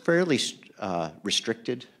fairly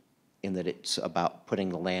restricted in that it's about putting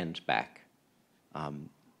the land back,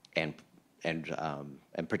 and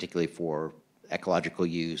particularly for ecological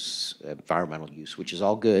use, environmental use, which is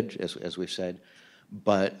all good, as we've said,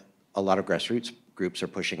 but a lot of grassroots groups are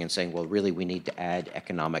pushing and saying, well, really, we need to add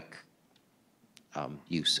economic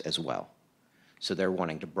use as well. So they're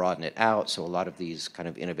wanting to broaden it out. So a lot of these kind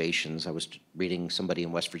of innovations, I was reading somebody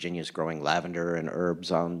in West Virginia is growing lavender and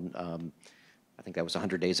herbs on, I think that was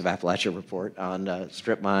 100 Days of Appalachia report on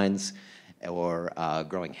strip mines, or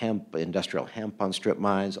growing hemp, industrial hemp on strip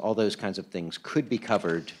mines. All those kinds of things could be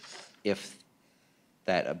covered if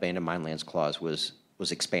that abandoned mine lands clause was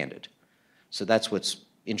expanded. So that's what's,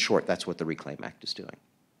 in short, that's what the Reclaim Act is doing.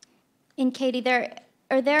 And Katie,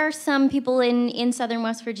 are there some people in southern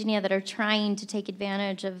West Virginia that are trying to take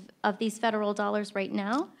advantage of these federal dollars right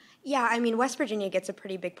now? Yeah, I mean, West Virginia gets a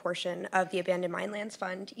pretty big portion of the Abandoned Mine Lands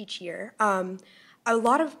Fund each year. A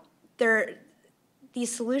lot of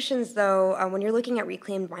these solutions, though, when you're looking at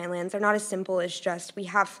reclaimed mine lands, they're not as simple as just, we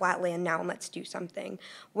have flat land now and let's do something.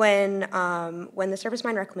 When the Surface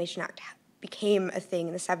Mine Reclamation Act became a thing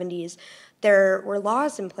in the 70s, there were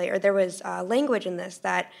laws in play, or there was language in this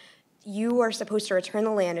that you are supposed to return the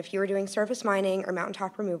land if you were doing surface mining or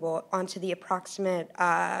mountaintop removal onto the approximate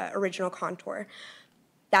original contour.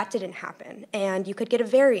 That didn't happen, and you could get a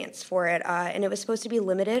variance for it, and it was supposed to be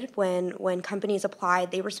limited. When companies applied,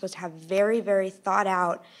 they were supposed to have very, very thought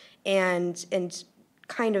out and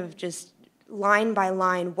kind of just line by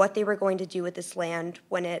line what they were going to do with this land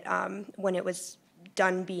when it was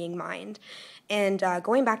done being mined. And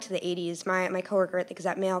going back to the 80s, my coworker at the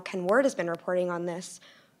Gazette Mail, Ken Ward, has been reporting on this.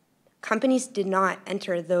 Companies did not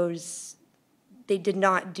enter those. They did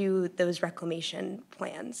not do those reclamation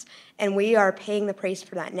plans. And we are paying the price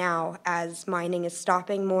for that now as mining is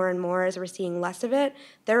stopping more and more, as we're seeing less of it.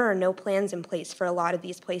 There are no plans in place for a lot of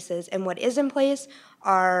these places. And what is in place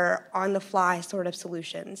are on-the-fly sort of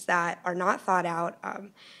solutions that are not thought out.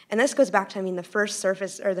 And this goes back to, I mean, the first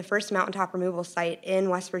surface or the first mountaintop removal site in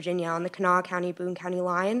West Virginia on the Kanawha County, Boone County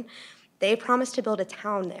line. They promised to build a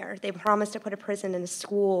town there. They promised to put a prison and a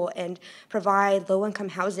school and provide low-income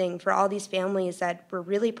housing for all these families that were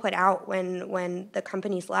really put out when the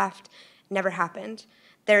companies left. Never happened.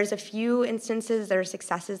 There's a few instances, there are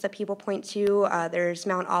successes that people point to. There's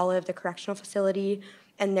Mount Olive, the correctional facility,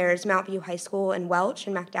 and there's Mount View High School in Welch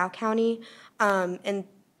in McDowell County. And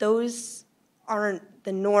those aren't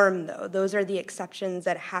the norm, though. Those are the exceptions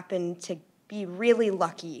that happen to be really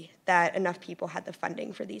lucky that enough people had the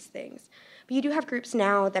funding for these things. But you do have groups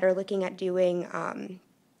now that are looking at doing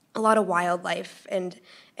a lot of wildlife, and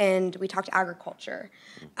we talked agriculture.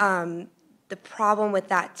 The problem with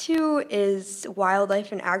that, too, is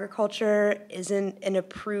wildlife and agriculture isn't an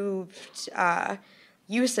approved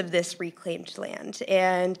use of this reclaimed land.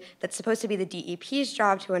 And that's supposed to be the DEP's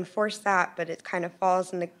job to enforce that, but it kind of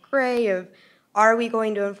falls in the gray of, are we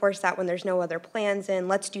going to enforce that when there's no other plans in?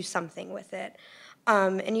 Let's do something with it.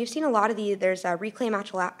 And you've seen a lot of there's Reclaim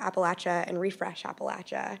Appalachia and Refresh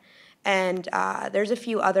Appalachia. And there's a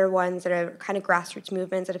few other ones that are kind of grassroots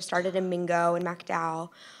movements that have started in Mingo and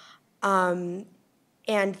McDowell.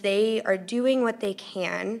 And they are doing what they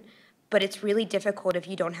can, but it's really difficult if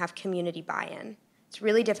you don't have community buy-in. It's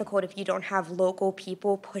really difficult if you don't have local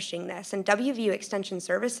people pushing this. And WVU Extension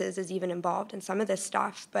Services is even involved in some of this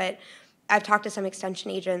stuff, but I've talked to some extension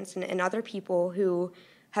agents and other people who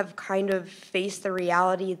have kind of faced the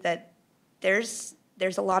reality that there's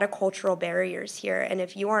a lot of cultural barriers here. And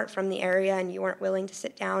if you aren't from the area and you aren't willing to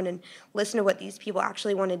sit down and listen to what these people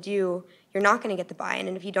actually want to do, you're not going to get the buy-in.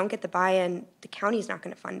 And if you don't get the buy-in, the county's not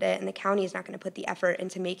going to fund it, and the county is not going to put the effort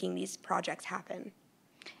into making these projects happen.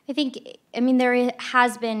 I mean, there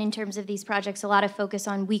has been, in terms of these projects, a lot of focus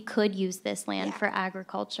on we could use this land for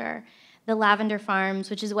agriculture. The lavender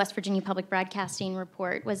farms, which is a West Virginia Public Broadcasting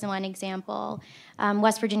report, was one example.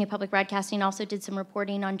 West Virginia Public Broadcasting also did some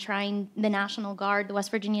reporting on trying the National Guard, the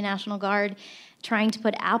West Virginia National Guard, trying to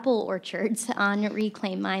put apple orchards on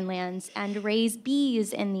reclaimed mine lands and raise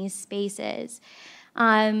bees in these spaces.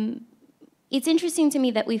 It's interesting to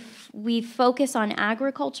me that we focus on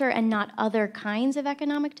agriculture and not other kinds of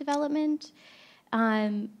economic development.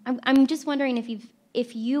 I'm just wondering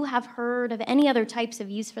if you have heard of any other types of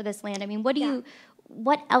use for this land. I mean,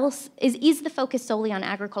 what else is the focus solely on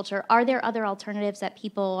agriculture? Are there other alternatives that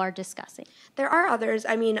people are discussing? There are others.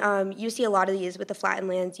 I mean, you see a lot of these with the flattened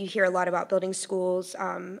lands. You hear a lot about building schools.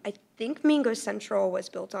 I think Mingo Central was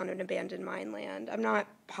built on an abandoned mine land. I'm not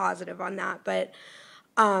positive on that, but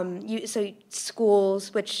so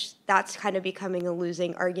schools, which that's kind of becoming a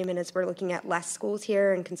losing argument as we're looking at less schools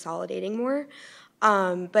here and consolidating more.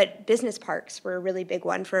 But business parks were a really big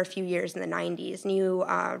one for a few years in the 90s. And you,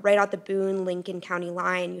 right out the Boone-Lincoln County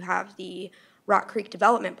line, you have the Rock Creek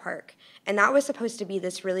Development Park. And that was supposed to be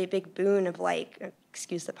this really big boon of like,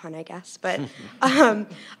 excuse the pun, I guess, but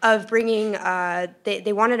of bringing,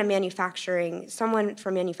 they wanted someone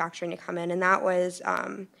from manufacturing to come in, and that was,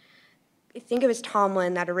 I think it was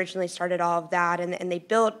Tomlin that originally started all of that, and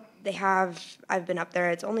I've been up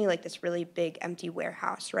there, it's only like this really big empty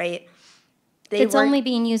warehouse, right? It's only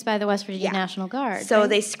being used by the West Virginia National Guard. So right?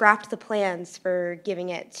 they scrapped the plans for giving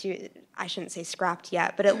it to, I shouldn't say scrapped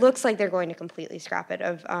yet, but it looks like they're going to completely scrap it.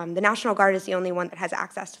 The National Guard is the only one that has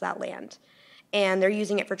access to that land. And they're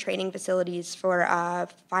using it for training facilities, for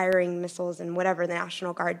firing missiles and whatever the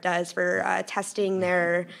National Guard does, for testing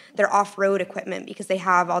their off-road equipment, because they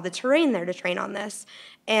have all the terrain there to train on this.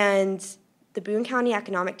 And the Boone County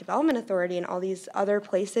Economic Development Authority and all these other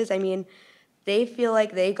places, I mean, they feel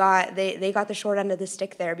like they got the short end of the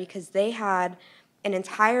stick there, because they had an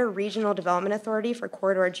entire regional development authority for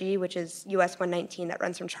Corridor G, which is US 119 that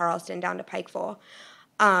runs from Charleston down to Pikeville.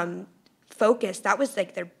 That was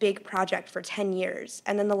like their big project for 10 years.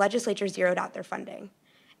 And then the legislature zeroed out their funding.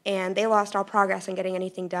 And they lost all progress in getting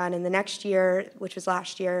anything done. And the next year, which was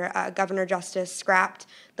last year, Governor Justice scrapped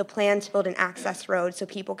the plan to build an access road so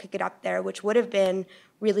people could get up there, which would have been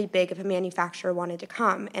really big if a manufacturer wanted to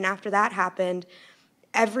come. And after that happened,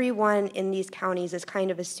 everyone in these counties is kind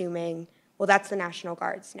of assuming, well, that's the National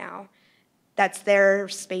Guard's now. That's their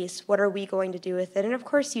space. What are we going to do with it? And of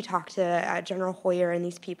course, you talk to General Hoyer and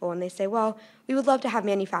these people, and they say, well, we would love to have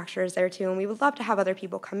manufacturers there too, and we would love to have other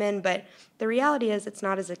people come in, but the reality is it's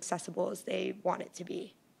not as accessible as they want it to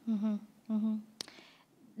be. Mm-hmm. Mm-hmm.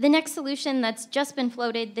 The next solution that's just been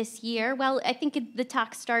floated this year, well, I think the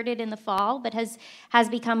talk started in the fall, but has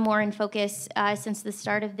become more in focus since the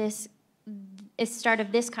start of this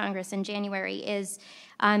Congress in January, is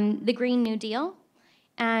the Green New Deal.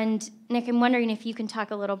 And Nick, I'm wondering if you can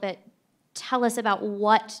talk a little bit, tell us about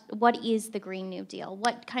what is the Green New Deal?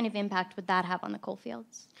 What kind of impact would that have on the coal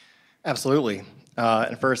fields? Absolutely.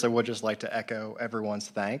 And first, I would just like to echo everyone's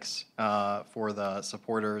thanks for the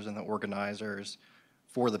supporters and the organizers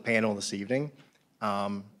for the panel this evening.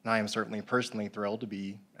 And I am certainly personally thrilled to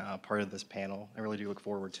be part of this panel. I really do look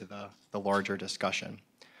forward to the larger discussion.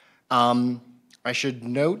 I should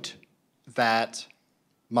note that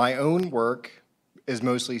my own work is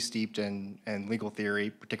mostly steeped in legal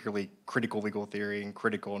theory, particularly critical legal theory and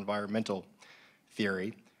critical environmental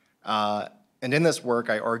theory. And in this work,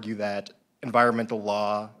 I argue that environmental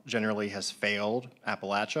law generally has failed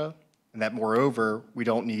Appalachia, and that moreover, we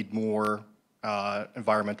don't need more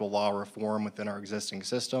environmental law reform within our existing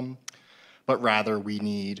system, but rather we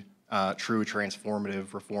need true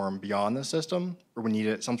transformative reform beyond the system, or we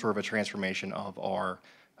need some sort of a transformation of our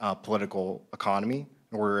political economy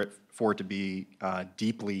in order for it to be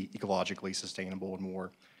deeply ecologically sustainable and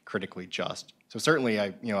more critically just. So certainly,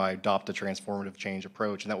 I adopt a transformative change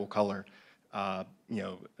approach, and that will color,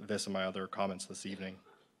 this and my other comments this evening.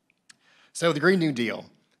 So the Green New Deal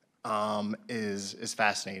is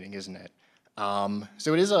fascinating, isn't it?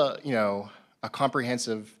 So it is a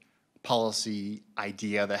comprehensive policy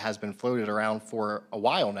idea that has been floated around for a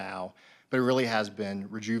while now, but it really has been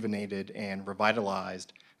rejuvenated and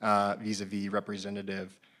revitalized vis-a-vis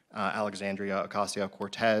Representative Alexandria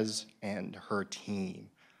Ocasio-Cortez and her team.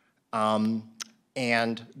 And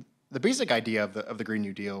the basic idea of the Green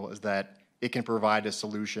New Deal is that it can provide a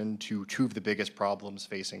solution to two of the biggest problems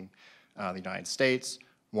facing the United States,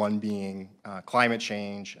 one being climate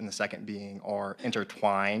change, and the second being our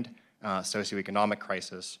intertwined socioeconomic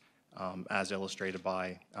crisis, as illustrated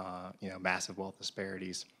by massive wealth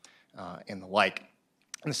disparities and the like.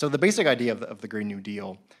 And so the basic idea of the Green New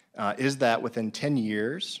Deal is that within 10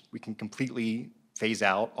 years, we can completely phase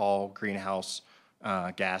out all greenhouse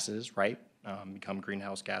gases, right? Become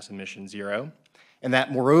greenhouse gas emission zero. And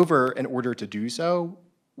that moreover, in order to do so,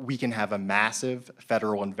 we can have a massive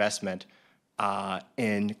federal investment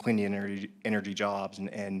in clean energy jobs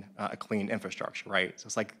and a clean infrastructure, right? So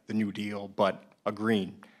it's like the New Deal, but a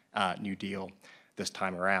green New Deal this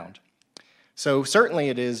time around. So certainly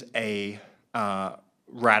it is a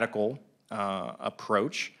radical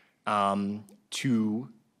approach to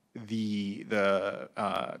the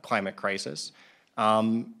climate crisis,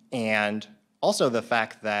 and also the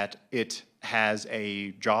fact that it has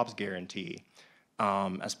a jobs guarantee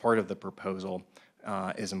as part of the proposal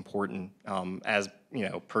is important, as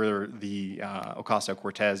per the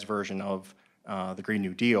Ocasio-Cortez version of the Green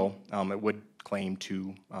New Deal, it would claim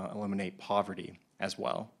to eliminate poverty as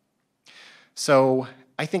well. So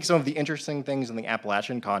I think some of the interesting things in the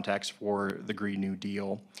Appalachian context for the Green New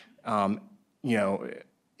Deal,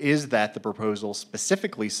 is that the proposal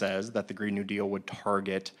specifically says that the Green New Deal would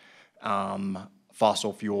target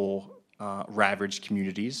fossil fuel ravaged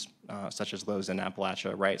communities, such as those in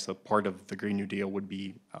Appalachia, right? So part of the Green New Deal would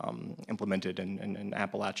be implemented in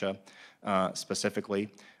Appalachia specifically.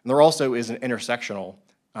 And there also is an intersectional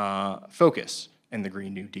focus in the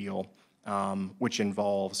Green New Deal, which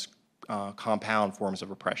involves compound forms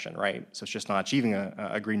of oppression, right? So it's just not achieving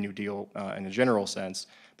a Green New Deal in a general sense,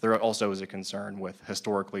 but there also is a concern with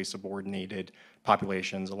historically subordinated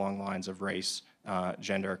populations along lines of race,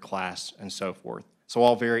 gender, class, and so forth. So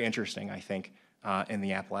all very interesting, I think, in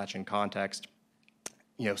the Appalachian context.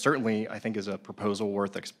 You know, certainly I think is a proposal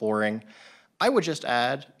worth exploring. I would just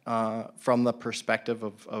add, from the perspective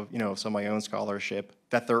of you know, some of my own scholarship,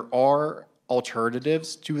 that there are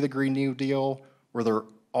alternatives to the Green New Deal, where there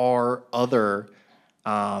are other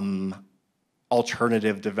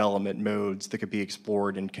alternative development modes that could be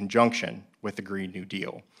explored in conjunction with the Green New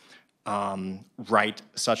Deal, right?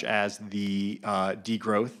 Such as the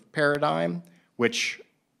degrowth paradigm, which,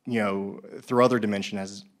 you know, through other dimension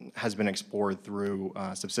has been explored through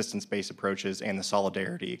subsistence-based approaches and the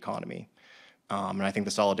solidarity economy. And I think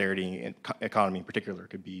the solidarity economy in particular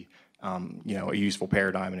could be, you know, a useful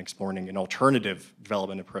paradigm in exploring an alternative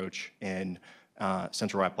development approach in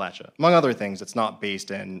Central Appalachia. Among other things, it's not based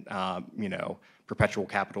in, you know, perpetual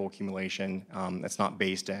capital accumulation. It's not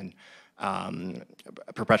based in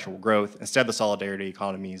perpetual growth. Instead, the solidarity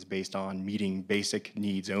economy is based on meeting basic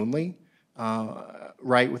needs only,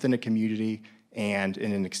 right, within a community and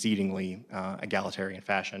in an exceedingly egalitarian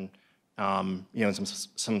fashion. You know,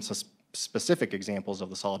 some specific examples of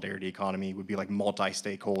the solidarity economy would be like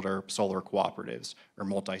multi-stakeholder solar cooperatives or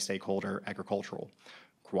multi-stakeholder agricultural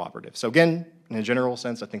cooperatives. So again, in a general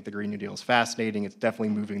sense, I think the Green New Deal is fascinating. It's definitely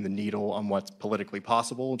moving the needle on what's politically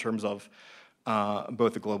possible in terms of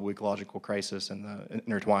both the global ecological crisis and the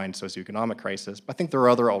intertwined socioeconomic crisis. But I think there are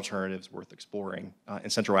other alternatives worth exploring in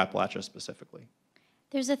Central Appalachia specifically.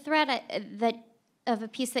 There's a thread of a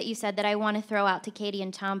piece that you said that I want to throw out to Katie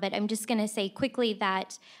and Tom, but I'm just going to say quickly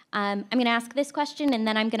that I'm going to ask this question, and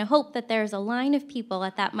then I'm going to hope that there's a line of people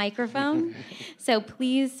at that microphone. So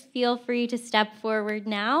please feel free to step forward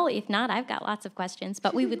now. If not, I've got lots of questions,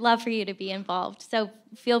 but we would love for you to be involved. So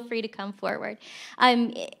feel free to come forward.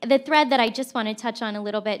 The thread that I just want to touch on a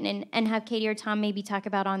little bit and have Katie or Tom maybe talk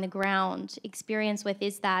about on the ground experience with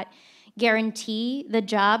is that guarantee, the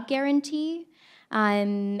job guarantee.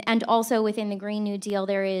 And also within the Green New Deal,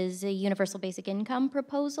 there is a universal basic income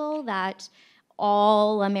proposal that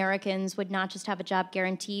all Americans would not just have a job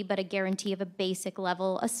guarantee, but a guarantee of a basic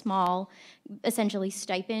level, a small, essentially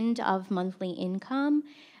stipend of monthly income.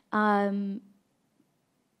 I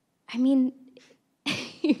mean,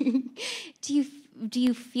 do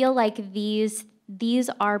you feel like these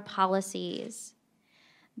are policies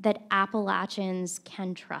that Appalachians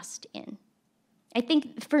can trust in? I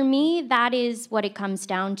think for me, that is what it comes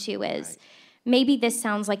down to is maybe this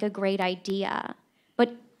sounds like a great idea,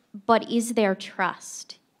 but is there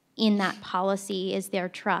trust in that policy? Is there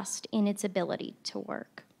trust in its ability to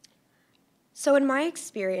work? So in my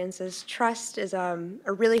experiences, trust is a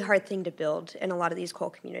really hard thing to build in a lot of these coal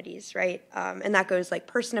communities, right? And that goes like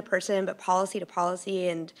person to person, but policy to policy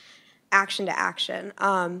and action to action.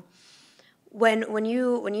 When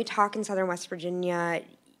you talk in Southern West Virginia,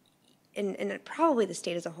 and probably the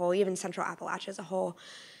state as a whole, even Central Appalachia as a whole,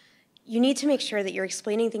 you need to make sure that you're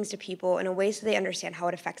explaining things to people in a way so they understand how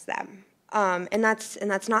it affects them. And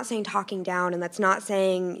that's not saying talking down, and that's not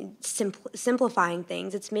saying simplifying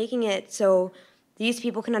things. It's making it so these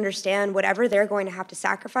people can understand whatever they're going to have to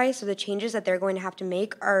sacrifice or the changes that they're going to have to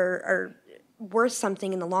make are worth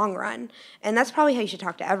something in the long run. And that's probably how you should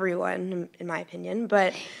talk to everyone, in my opinion.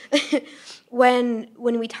 But when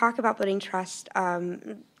we talk about building trust,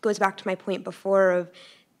 goes back to my point before of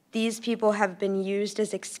these people have been used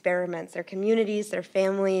as experiments. Their communities, their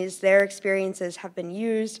families, their experiences have been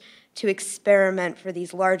used to experiment for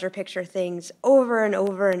these larger picture things over and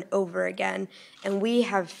over and over again. And we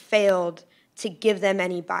have failed to give them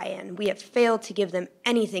any buy-in. We have failed to give them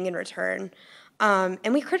anything in return.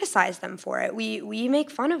 And we criticize them for it. We make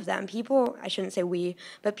fun of them. People, I shouldn't say we,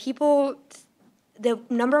 but people, the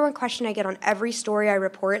number one question I get on every story I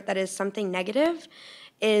report that is something negative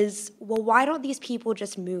is, well, why don't these people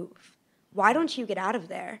just move? Why don't you get out of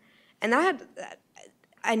there? And that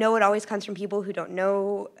I know it always comes from people who don't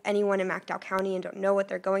know anyone in McDowell County and don't know what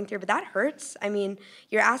they're going through, but that hurts. I mean,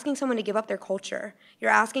 you're asking someone to give up their culture.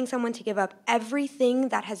 You're asking someone to give up everything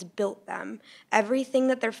that has built them, everything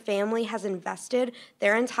that their family has invested,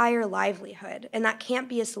 their entire livelihood, and that can't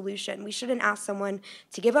be a solution. We shouldn't ask someone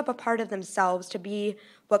to give up a part of themselves to be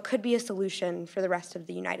what could be a solution for the rest of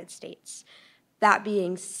the United States. That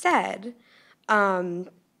being said,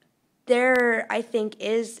 there, I think,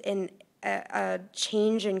 is a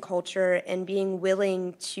change in culture and being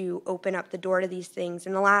willing to open up the door to these things.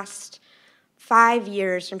 In the last 5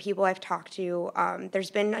 years, from people I've talked to,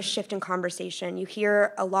 there's been a shift in conversation. You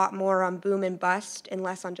hear a lot more on boom and bust and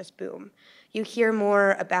less on just boom. You hear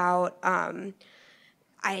more about,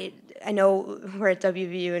 I know we're at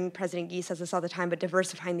WVU and President Gee says this all the time, but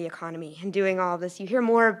diversifying the economy and doing all of this. You hear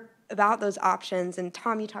more about those options, and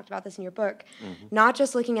Tom, you talked about this in your book, not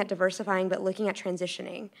just looking at diversifying, but looking at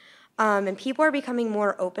transitioning. And people are becoming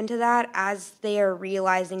more open to that as they are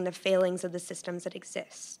realizing the failings of the systems that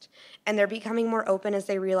exist. And they're becoming more open as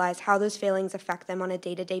they realize how those failings affect them on a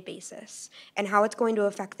day-to-day basis and how it's going to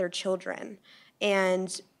affect their children.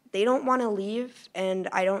 And they don't want to leave, and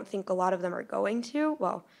I don't think a lot of them are going to.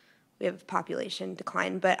 Well, we have population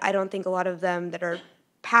decline, but I don't think a lot of them that are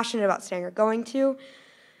passionate about staying are going to.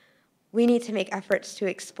 We need to make efforts to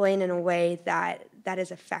explain in a way that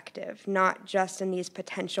is effective, not just in these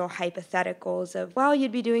potential hypotheticals of, well,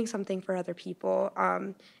 you'd be doing something for other people,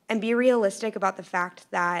 and be realistic about the fact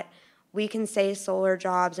that we can say solar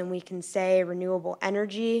jobs and we can say renewable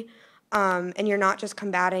energy, and you're not just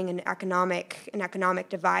combating an economic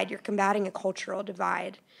divide, you're combating a cultural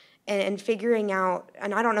divide. And figuring out,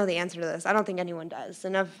 and I don't know the answer to this, I don't think anyone does,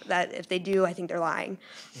 and if they do, I think they're lying.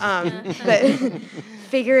 But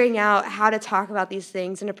figuring out how to talk about these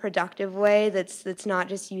things in a productive way that's not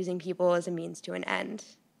just using people as a means to an end.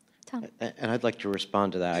 Tom. And I'd like to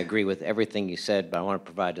respond to that. I agree with everything you said, but I want to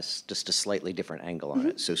provide just a slightly different angle on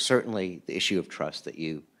it. So certainly the issue of trust that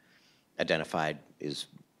you identified is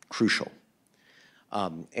crucial.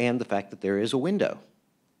 And the fact that there is a window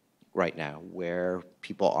right now where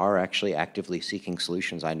people are actually actively seeking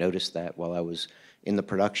solutions. I noticed that while I was in the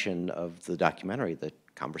production of the documentary, the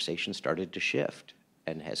conversation started to shift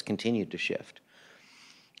and has continued to shift.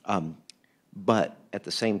 But at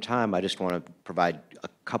the same time, I just want to provide a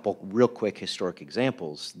couple real quick historic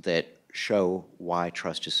examples that show why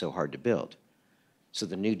trust is so hard to build. So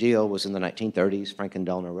the New Deal was in the 1930s, Franklin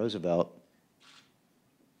Delano Roosevelt.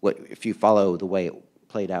 If you follow the way it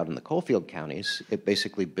played out in the coalfield counties, it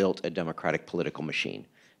basically built a democratic political machine.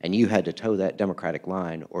 And you had to toe that democratic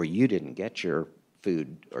line, or you didn't get your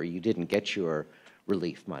food, or you didn't get your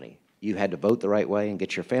relief money. You had to vote the right way and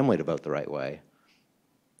get your family to vote the right way,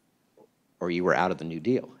 or you were out of the New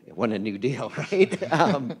Deal. It wasn't a New Deal, right?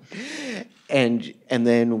 And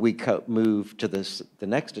then we moved to the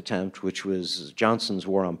next attempt, which was Johnson's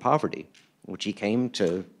War on Poverty, which he came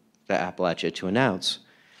to Appalachia to announce.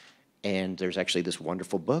 And there's actually this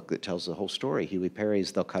wonderful book that tells the whole story, Huey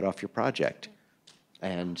Perry's They'll Cut Off Your Project.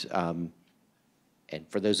 And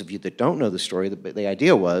for those of you that don't know the story, the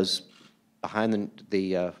idea was, behind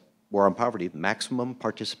the War on Poverty, maximum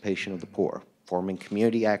participation of the poor, forming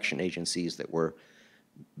community action agencies that were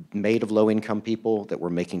made of low-income people that were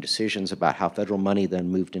making decisions about how federal money then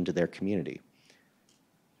moved into their community.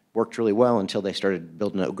 Worked really well until they started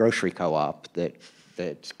building a grocery co-op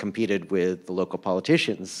that competed with the local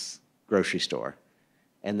politicians' grocery store.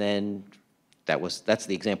 And then that's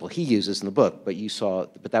the example he uses in the book, but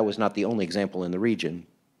that was not the only example in the region.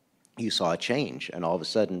 You saw a change, and all of a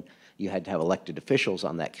sudden you had to have elected officials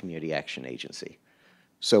on that community action agency.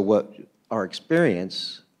 So what our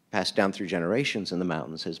experience passed down through generations in the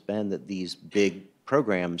mountains has been that these big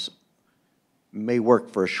programs may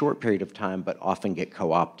work for a short period of time, but often get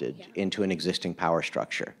co-opted into an existing power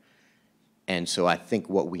structure. And so I think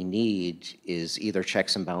what we need is either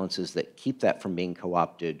checks and balances that keep that from being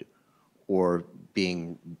co-opted, or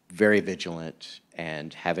being very vigilant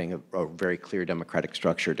and having a very clear democratic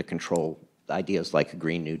structure to control ideas like a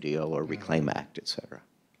Green New Deal or Reclaim Act, et cetera.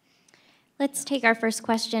 Let's take our first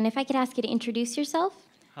question. If I could ask you to introduce yourself.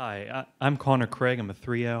 Hi, I'm Connor Craig. I'm a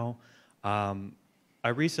 3L. I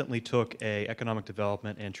recently took an economic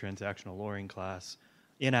development and transactional lawyering class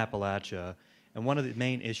in Appalachia, and one of the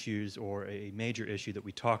main issues, or a major issue that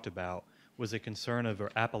we talked about, was a concern of our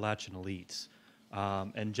Appalachian elites.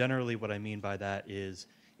 And generally what I mean by that is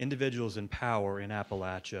individuals in power in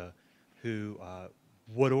Appalachia who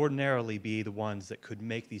would ordinarily be the ones that could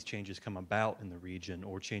make these changes come about in the region,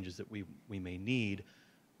 or changes that we may need,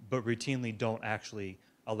 but routinely don't actually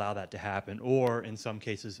allow that to happen, or in some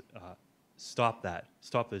cases stop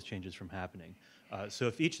those changes from happening. So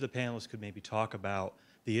if each of the panelists could maybe talk about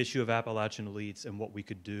the issue of Appalachian elites and what we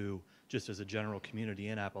could do just as a general community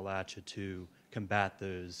in Appalachia to combat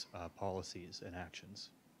those policies and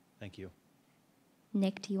actions. Thank you.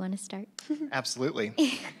 Nick, do you want to start?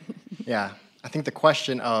 Absolutely. Yeah, I think the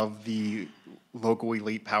question of the local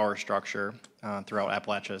elite power structure throughout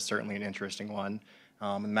Appalachia is certainly an interesting one.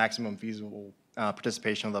 The maximum feasible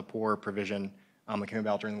participation of the poor provision that came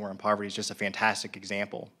about during the War on Poverty is just a fantastic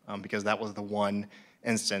example, because that was the one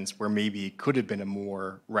instance where maybe it could have been a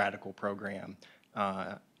more radical program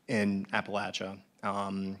in Appalachia,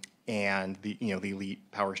 and the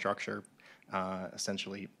elite power structure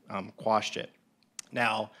essentially quashed it.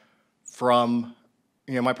 Now, from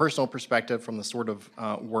my personal perspective, from the sort of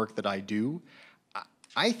work that I do,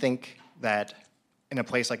 I think that in a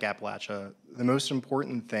place like Appalachia, the most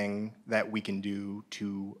important thing that we can do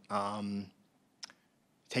to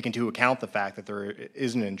take into account the fact that there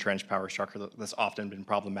is an entrenched power structure that's often been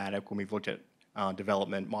problematic when we've looked at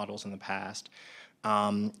development models in the past,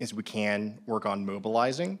 is we can work on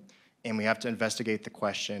mobilizing, and we have to investigate the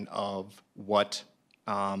question of what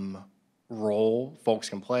role folks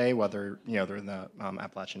can play, whether they're in the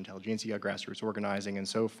Appalachian intelligentsia, grassroots organizing, and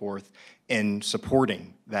so forth, in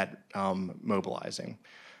supporting that mobilizing.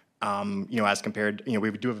 As compared,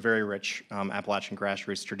 we do have a very rich Appalachian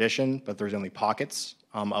grassroots tradition, but there's only pockets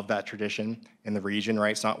of that tradition in the region,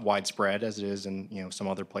 right? It's not widespread as it is in some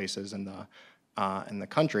other places in the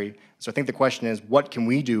country. So I think the question is, what can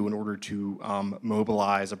we do in order to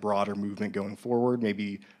mobilize a broader movement going forward?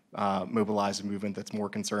 Maybe mobilize a movement that's more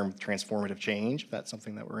concerned with transformative change, if that's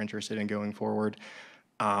something that we're interested in going forward.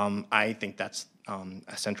 I think that's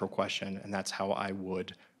a central question, and that's how I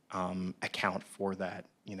would account for that,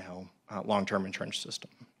 long-term entrenched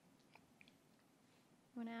system.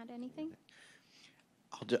 Want to add anything?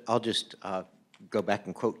 I'll just go back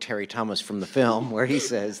and quote Terry Thomas from the film, where he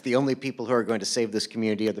says, the only people who are going to save this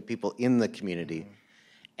community are the people in the community.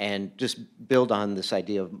 And just build on this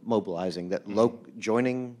idea of mobilizing, that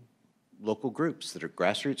joining local groups that are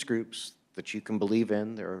grassroots groups that you can believe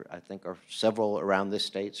in. There, I think, are several around this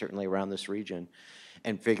state, certainly around this region,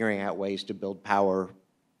 and figuring out ways to build power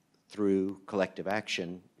through collective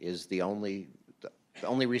action is the only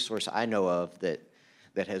resource I know of that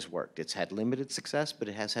has worked. It's had limited success, but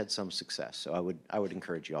it has had some success. So I would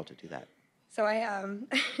encourage you all to do that. So I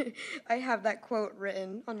have that quote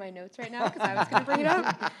written on my notes right now because I was going to bring it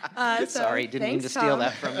up. Sorry, didn't mean to steal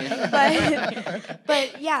that from you.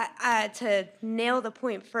 But yeah, to nail the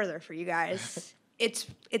point further for you guys,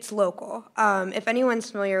 it's local. If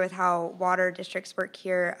anyone's familiar with how water districts work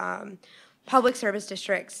here, public service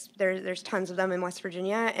districts, there's tons of them in West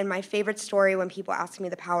Virginia. And my favorite story when people ask me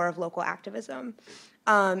the power of local activism,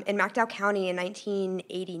 in McDowell County in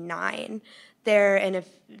 1989. And if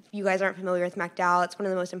you guys aren't familiar with McDowell, it's one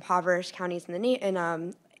of the most impoverished counties in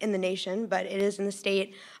the nation, but it is in the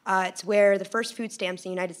state. It's where the first food stamps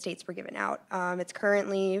in the United States were given out. It's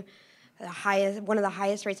currently one of the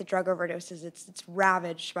highest rates of drug overdoses. It's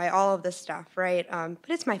ravaged by all of this stuff, right? But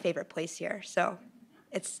it's my favorite place here, so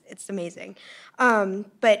it's amazing.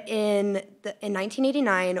 But in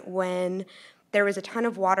 1989, when there was a ton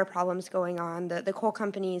of water problems going on. The coal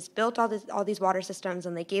companies built all these water systems,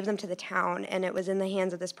 and they gave them to the town, and it was in the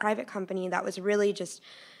hands of this private company that was really just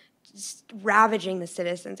ravaging the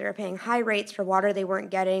citizens. They were paying high rates for water they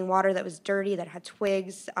weren't getting, water that was dirty, that had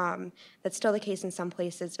twigs. That's still the case in some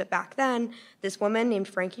places. But back then, this woman named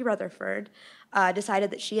Frankie Rutherford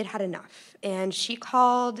decided that she had had enough, and she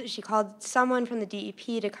called someone from the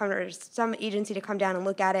DEP to come, or some agency to come down and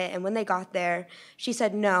look at it. And when they got there, she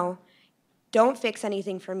said, "No, don't fix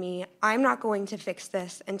anything for me. I'm not going to fix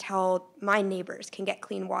this until my neighbors can get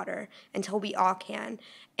clean water, until we all can."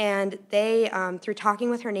 And they, through talking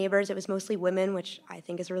with her neighbors, it was mostly women, which I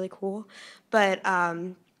think is really cool, but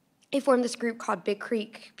they formed this group called Big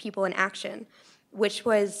Creek People in Action, which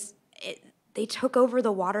was, they took over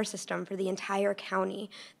the water system for the entire county.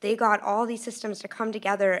 They got all these systems to come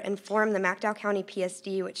together and form the McDowell County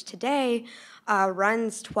PSD, which today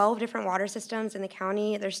runs 12 different water systems in the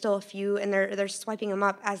county. There's still a few, and they're swiping them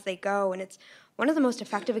up as they go. And it's one of the most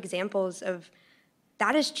effective examples of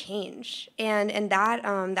that is change. And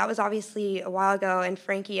that was obviously a while ago. And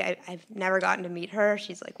Frankie, I've never gotten to meet her.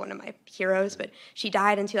 She's like one of my heroes, but she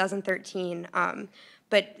died in 2013.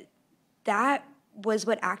 But that was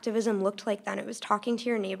what activism looked like then. It was talking to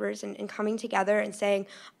your neighbors and coming together and saying,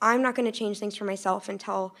 I'm not going to change things for myself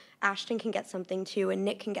until Ashton can get something too, and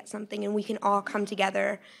Nick can get something, and we can all come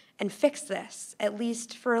together and fix this, at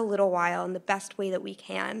least for a little while, in the best way that we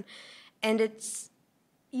can. And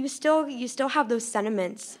you still have those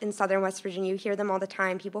sentiments in southern West Virginia. You hear them all the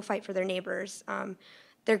time. People fight for their neighbors.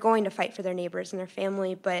 They're going to fight for their neighbors and their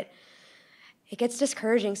family, but it gets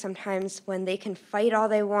discouraging sometimes when they can fight all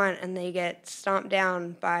they want and they get stomped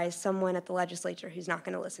down by someone at the legislature who's not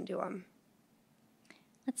going to listen to them.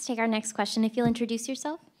 Let's take our next question. If you'll introduce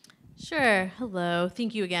yourself. Sure. Hello.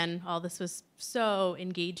 Thank you again. All this was so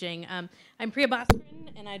engaging. I'm Priya Bhaskaran,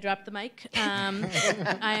 and I dropped the mic.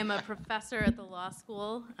 I am a professor at the law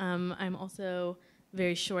school. I'm also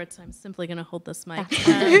very short, so I'm simply going to hold this mic.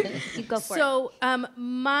 You go for it. So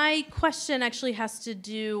my question actually has to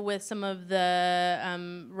do with some of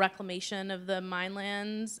the reclamation of the mine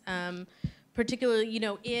lands. Particularly,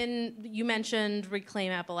 you mentioned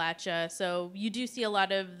Reclaim Appalachia, so you do see a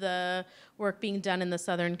lot of the work being done in the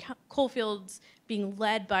southern coalfields being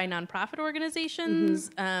led by nonprofit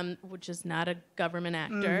organizations, which is not a government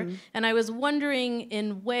actor. And I was wondering,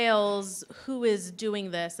 in Wales, who is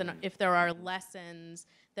doing this, and if there are lessons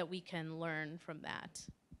that we can learn from that?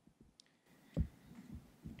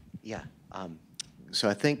 Yeah, so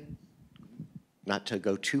I think, not to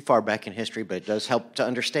go too far back in history, but it does help to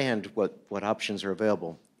understand what options are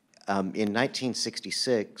available. In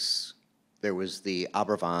 1966, there was the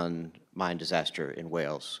Aberfan mine disaster in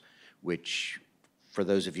Wales, which, for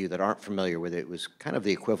those of you that aren't familiar with it, was kind of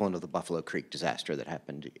the equivalent of the Buffalo Creek disaster that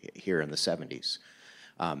happened here in the 70s.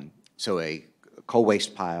 So a coal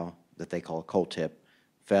waste pile that they call a coal tip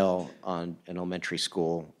fell on an elementary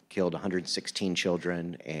school, killed 116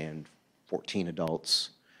 children and 14 adults.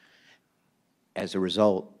 As a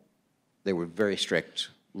result, there were very strict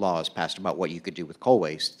laws passed about what you could do with coal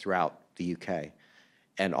waste throughout the UK.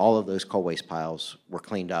 And all of those coal waste piles were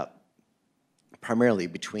cleaned up primarily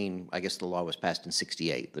between, I guess the law was passed in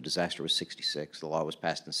 68. The disaster was 66. The law was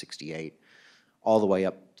passed in 68, all the way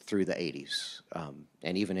up through the 80s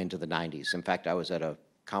and even into the 90s. In fact, I was at a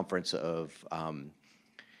conference of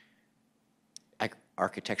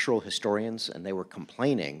architectural historians, and they were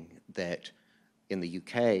complaining that in the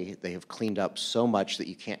UK, they have cleaned up so much that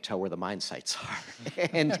you can't tell where the mine sites are,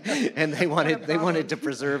 and they wanted to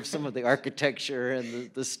preserve some of the architecture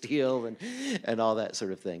and the steel and all that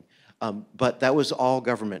sort of thing. But that was all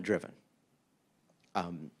government driven.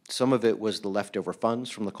 Some of it was the leftover funds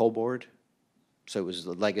from the coal board, so it was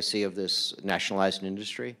the legacy of this nationalized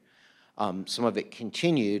industry. Some of it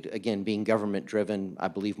continued, again, being government driven, I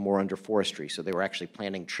believe more under forestry. So they were actually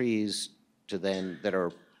planting trees to then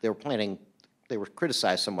they were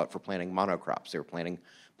criticized somewhat for planting monocrops. They were planting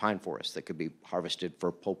pine forests that could be harvested for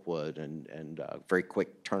pulpwood and very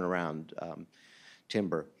quick turnaround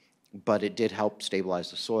timber. But it did help stabilize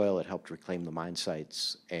the soil. It helped reclaim the mine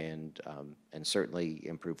sites and certainly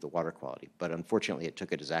improve the water quality. But unfortunately, it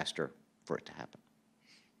took a disaster for it to happen.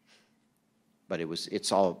 But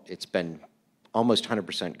it's been almost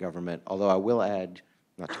 100% government. Although I will add,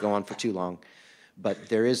 not to go on for too long, but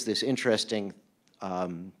there is this interesting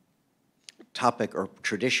topic or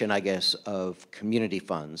tradition, I guess, of community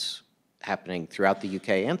funds happening throughout the UK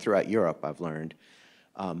and throughout Europe, I've learned,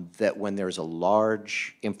 that when there's a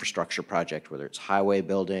large infrastructure project, whether it's highway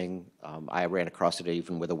building, I ran across it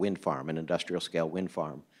even with a wind farm, an industrial scale wind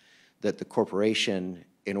farm, that the corporation,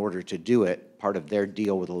 in order to do it, part of their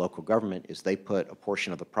deal with the local government is they put a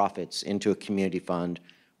portion of the profits into a community fund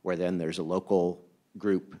where then there's a local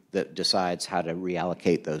group that decides how to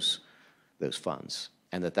reallocate those funds.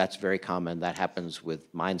 And that's very common. That happens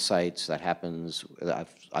with mine sites. That happens,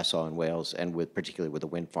 I saw in Wales, and particularly with the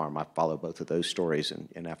wind farm. I follow both of those stories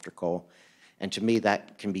in After Coal. And to me,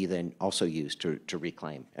 that can be then also used to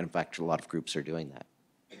reclaim. And in fact, a lot of groups are doing that.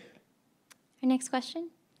 Our next question.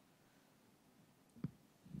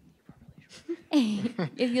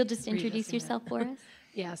 If you'll just introduce yourself for us.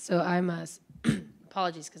 Yeah, so I'm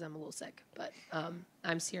apologies because I'm a little sick, but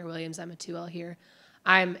I'm Sierra Williams. I'm a 2L here.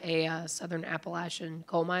 I'm a Southern Appalachian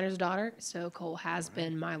coal miner's daughter, so coal has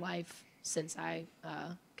been my life since I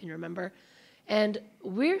can remember. And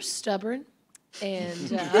we're stubborn, and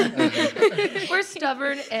we're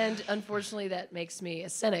stubborn, and unfortunately that makes me a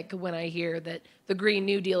cynic when I hear that the Green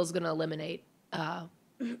New Deal is going to eliminate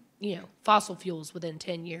fossil fuels within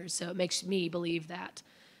 10 years. So it makes me believe that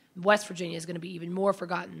West Virginia is going to be even more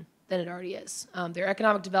forgotten than it already is. There are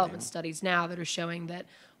economic development studies now that are showing that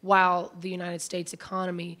while the United States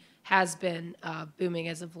economy has been booming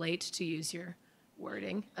as of late, to use your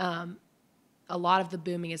wording, a lot of the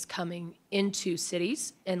booming is coming into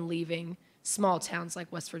cities and leaving small towns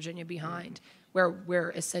like West Virginia behind, where we're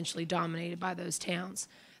essentially dominated by those towns.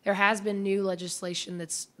 There has been new legislation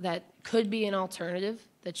that could be an alternative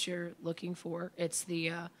that you're looking for. It's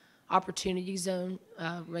the opportunity zone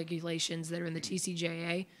regulations that are in the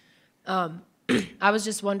TCJA. I was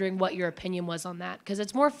just wondering what your opinion was on that, because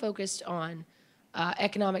it's more focused on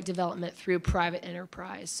economic development through private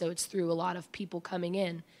enterprise. So it's through a lot of people coming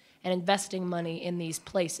in and investing money in these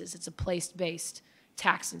places. It's a place-based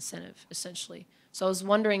tax incentive, essentially. So I was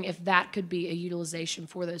wondering if that could be a utilization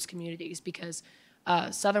for those communities, because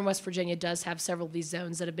Southern West Virginia does have several of these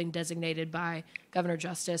zones that have been designated by Governor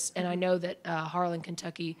Justice, and I know that Harlan,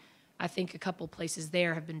 Kentucky, I think a couple places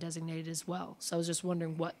there have been designated as well. So I was just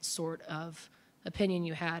wondering what sort of opinion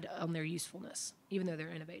you had on their usefulness, even though they're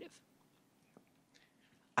innovative.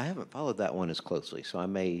 I haven't followed that one as closely, so I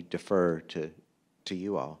may defer to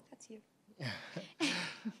you all. That's you.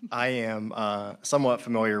 I am somewhat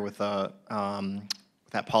familiar with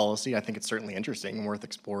that policy. I think it's certainly interesting and worth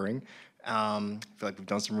exploring. I feel like we've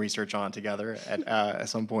done some research on it together at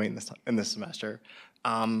some point in this semester, but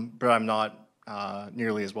I'm not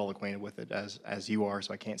nearly as well acquainted with it as you are,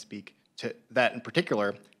 so I can't speak to that in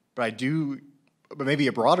particular. But maybe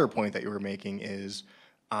a broader point that you were making is,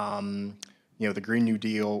 the Green New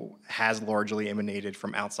Deal has largely emanated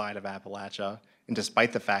from outside of Appalachia. And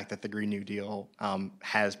despite the fact that the Green New Deal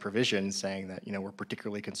has provisions saying that, we're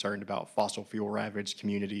particularly concerned about fossil fuel ravaged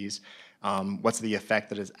communities, what's the effect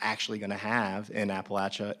that it's actually going to have in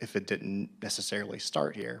Appalachia if it didn't necessarily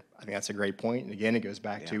start here? I think that's a great point. And again, it goes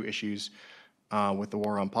back to issues with the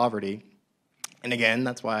war on poverty. And again,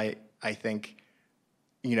 that's why I think,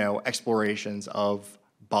 explorations of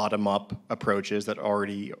bottom-up approaches that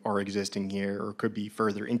already are existing here or could be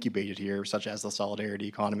further incubated here, such as the solidarity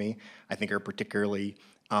economy, I think are particularly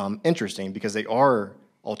interesting because they are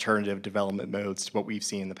alternative development modes to what we've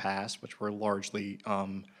seen in the past, which were largely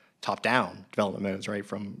top-down development modes, right,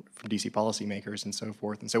 from DC policymakers and so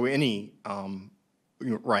forth. And so any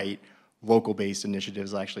local-based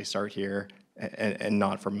initiatives actually start here and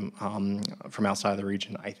not from outside of the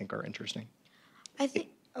region, I think are interesting. I think.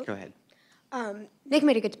 Go ahead. Nick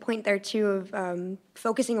made a good point there too of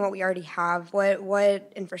focusing on what we already have.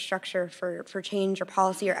 What infrastructure for change or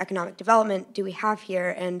policy or economic development do we have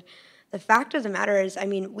here? And the fact of the matter is,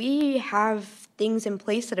 we have things in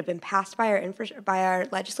place that have been passed by our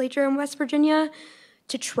legislature in West Virginia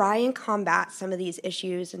to try and combat some of these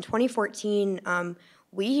issues. In 2014,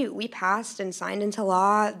 we passed and signed into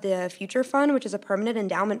law the Future Fund, which is a permanent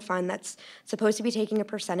endowment fund that's supposed to be taking a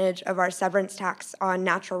percentage of our severance tax on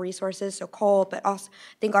natural resources, so coal, but also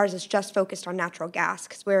I think ours is just focused on natural gas,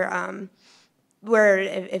 because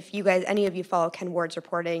if you guys, any of you follow Ken Ward's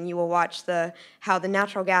reporting, you will watch how the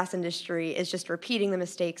natural gas industry is just repeating the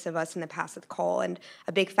mistakes of us in the past with coal. And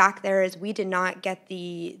a big fact there is we did not get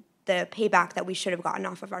the payback that we should have gotten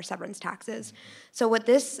off of our severance taxes. So what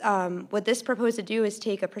this proposed to do is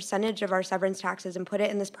take a percentage of our severance taxes and put it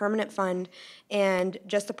in this permanent fund and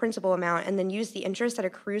just the principal amount, and then use the interest that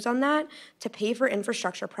accrues on that to pay for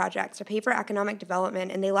infrastructure projects, to pay for economic development.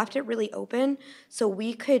 And they left it really open so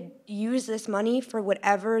we could use this money for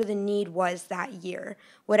whatever the need was that year.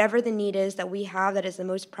 Whatever the need is that we have that is the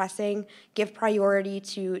most pressing, give priority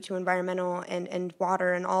to environmental and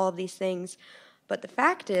water and all of these things. But the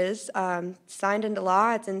fact is, signed into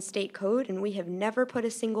law, it's in state code, and we have never put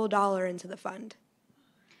a single dollar into the fund.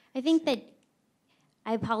 I think that,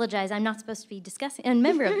 I apologize, I'm not supposed to be discussing, a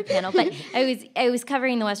member of the panel, but I was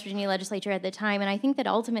covering the West Virginia legislature at the time, and I think that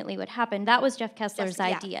ultimately what happened, that was Jeff Kessler's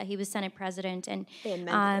idea. He was Senate president and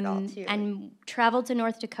traveled to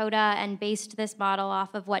North Dakota and based this model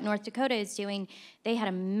off of what North Dakota is doing. They had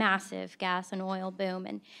a massive gas and oil boom,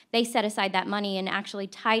 and they set aside that money and actually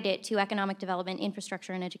tied it to economic development,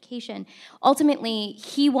 infrastructure, and education. Ultimately,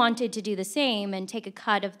 he wanted to do the same and take a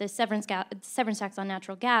cut of the severance tax on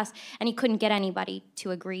natural gas, and he couldn't get anybody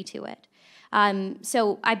to agree to it.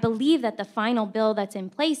 So I believe that the final bill that's in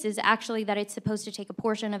place is actually that it's supposed to take a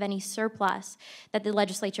portion of any surplus that the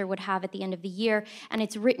legislature would have at the end of the year, and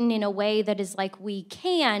it's written in a way that is like we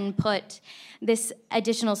can put this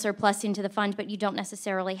additional surplus into the fund, but you don't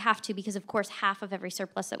necessarily have to, because of course half of every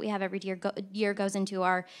surplus that we have every year goes into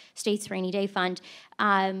our state's rainy day fund.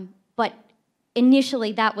 But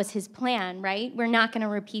initially that was his plan, right? We're not going to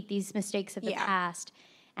repeat these mistakes of the past.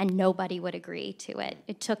 And nobody would agree to it.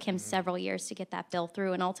 It took him several years to get that bill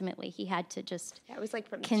through, and ultimately he had to just it was like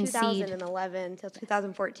from concede. 2011 till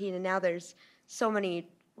 2014, and now there's so many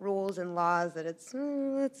rules and laws that it's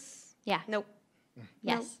nope. Yes.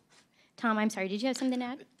 Nope. Tom, I'm sorry. Did you have something to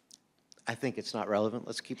add? I think it's not relevant.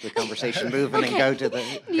 Let's keep the conversation moving and go to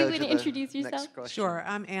the You would introduce yourself? Sure.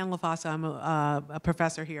 I'm Ann LaFossa. I'm a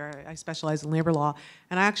professor here. I specialize in labor law.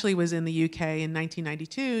 And I actually was in the UK in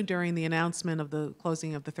 1992 during the announcement of the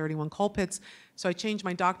closing of the 31 coal pits. So I changed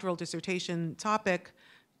my doctoral dissertation topic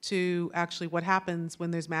to actually what happens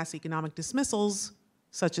when there's mass economic dismissals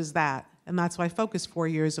such as that. And that's what I focused 4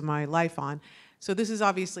 years of my life on. So this is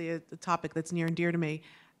obviously a topic that's near and dear to me.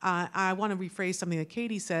 I want to rephrase something that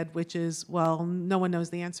Katie said, which is, well, no one knows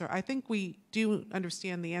the answer. I think we do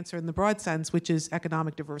understand the answer in the broad sense, which is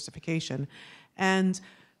economic diversification. And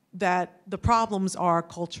that the problems are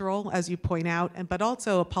cultural, as you point out, but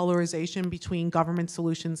also a polarization between government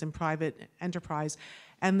solutions and private enterprise.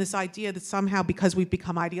 And this idea that somehow, because we've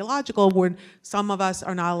become ideological, where some of us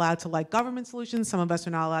are not allowed to like government solutions, some of us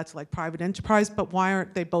are not allowed to like private enterprise, but why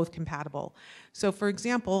aren't they both compatible? So for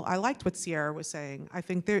example, I liked what Sierra was saying. I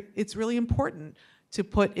think it's really important to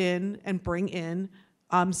put in and bring in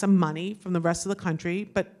some money from the rest of the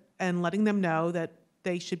country, and letting them know that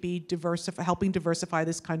they should be helping diversify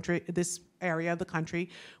this area of the country,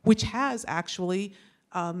 which has actually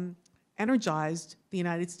energized the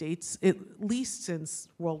United States at least since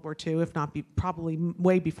World War II, if not probably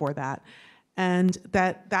way before that. And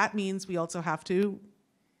that means we also have to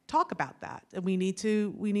talk about that, and we need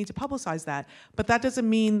to publicize that. But that doesn't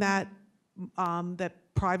mean that that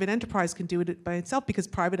private enterprise can do it by itself, because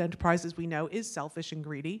private enterprise, as we know, is selfish and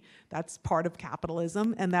greedy. That's part of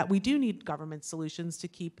capitalism, and that we do need government solutions to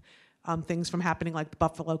keep things from happening like the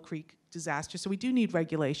Buffalo Creek disaster. So we do need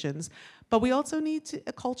regulations, but we also need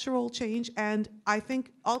a cultural change. And I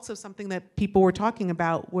think also something that people were talking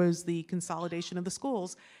about was the consolidation of the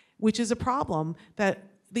schools, which is a problem. That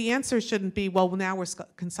the answer shouldn't be, well, now we're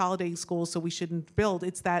consolidating schools, so we shouldn't build.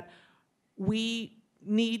 It's that we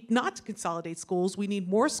need not to consolidate schools. We need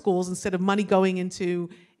more schools instead of money going into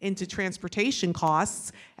transportation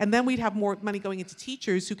costs. And then we'd have more money going into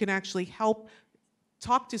teachers who can actually help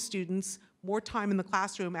talk to students, more time in the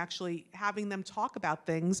classroom, actually having them talk about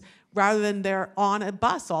things, rather than they're on a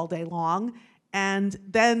bus all day long, and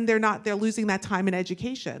then they're losing that time in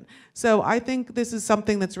education. So I think this is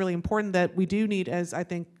something that's really important, that we do need, as I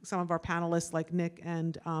think some of our panelists like Nick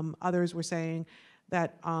and others were saying,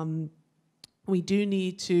 that we do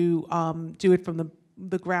need to do it from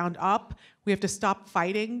the ground up. We have to stop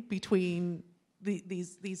fighting between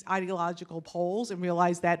these ideological poles and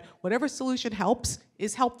realize that whatever solution helps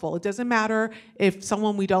is helpful. It doesn't matter if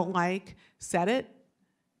someone we don't like said it.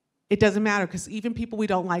 It doesn't matter, because even people we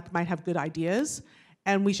don't like might have good ideas,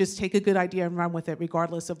 and we just take a good idea and run with it,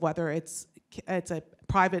 regardless of whether it's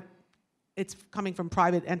coming from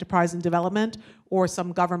private enterprise and development or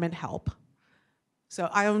some government help. So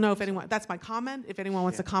I don't know if anyone, that's my comment. If anyone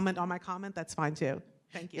wants to comment on my comment, that's fine too.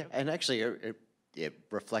 Thank you. Yeah, and actually, it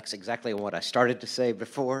reflects exactly what I started to say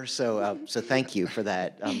before. So, so thank you for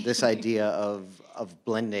that. This idea of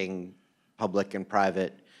blending public and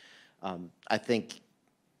private, I think,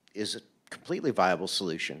 is a completely viable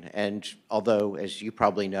solution. And although, as you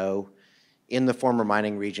probably know, in the former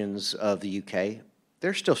mining regions of the UK,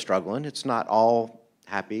 they're still struggling. It's not all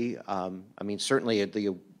happy. I mean, certainly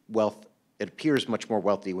the wealth, it appears much more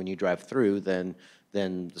wealthy when you drive through than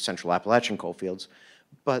the central Appalachian coalfields,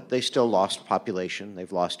 but they still lost population.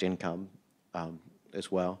 They've lost income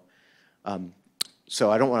as well. So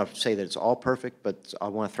I don't want to say that it's all perfect, but I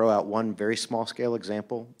want to throw out one very small scale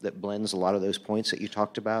example that blends a lot of those points that you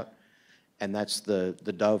talked about, and that's the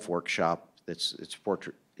Dove workshop. It's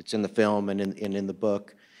in the film and in the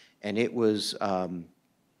book, and it was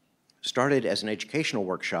started as an educational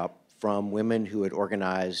workshop from women who had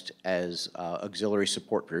organized as auxiliary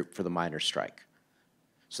support group for the miners' strike.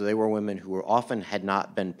 So they were women who often had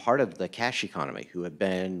not been part of the cash economy, who had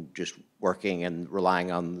been just working and relying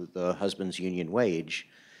on the husband's union wage,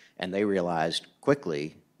 and they realized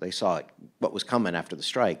quickly, they saw what was coming after the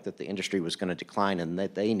strike, that the industry was going to decline and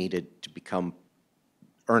that they needed to become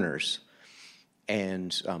earners.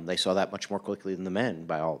 And they saw that much more quickly than the men,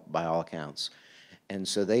 by all accounts. And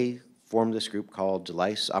so they formed this group called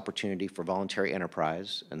Delice Opportunity for Voluntary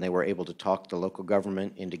Enterprise, and they were able to talk the local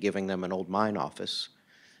government into giving them an old mine office.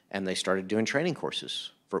 And they started doing training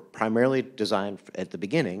courses, primarily designed at the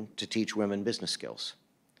beginning to teach women business skills.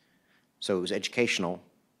 So it was educational,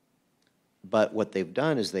 but what they've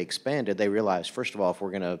done is they expanded. They realized, first of all, if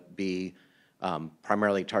we're going to be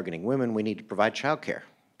primarily targeting women, we need to provide childcare,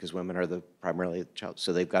 because women are primarily the child.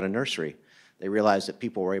 So they've got a nursery. They realized that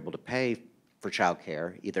people were able to pay for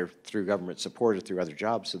childcare, either through government support or through other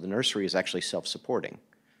jobs, so the nursery is actually self-supporting.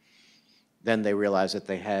 Then they realized that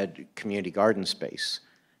they had community garden space.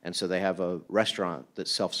 And so they have a restaurant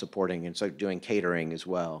that's self-supporting, and so doing catering as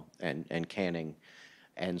well, and canning.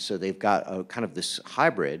 And so they've got a kind of this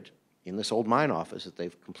hybrid in this old mine office that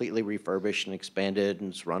they've completely refurbished and expanded,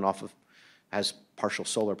 and it's run off of, has partial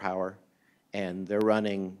solar power. And they're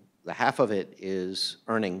running, the half of it is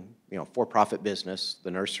earning, for-profit business, the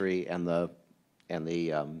nursery and the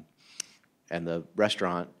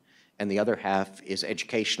restaurant. And the other half is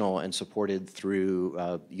educational and supported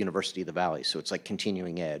through University of the Valley. So it's like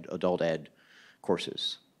continuing ed, adult ed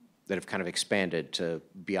courses that have kind of expanded to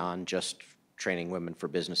beyond just training women for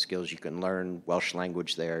business skills. You can learn Welsh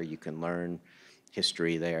language there, you can learn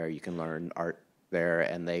history there, you can learn art there,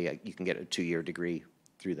 and you can get a 2-year degree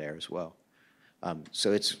through there as well.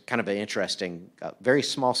 So it's kind of an interesting, very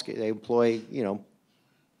small scale. They employ,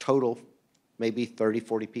 total maybe 30,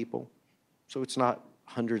 40 people. So it's not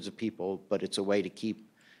hundreds of people, but it's a way to keep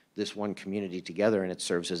this one community together, and it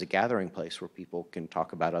serves as a gathering place where people can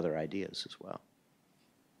talk about other ideas as well.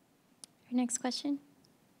 Your next question.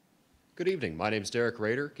 Good evening. My name's Derek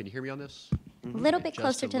Rader. Can you hear me on this? A little bit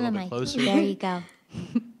closer to the mic. Closer. There you go.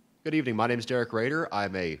 Good evening. My name's Derek Rader.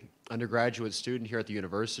 I'm a undergraduate student here at the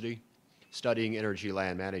university studying energy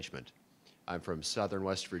land management. I'm from southern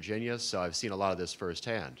West Virginia, so I've seen a lot of this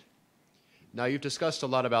firsthand. Now, you've discussed a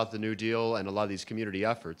lot about the New Deal and a lot of these community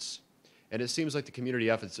efforts, and it seems like the community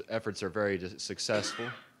efforts are very successful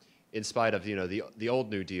in spite of, the old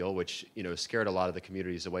New Deal, which, scared a lot of the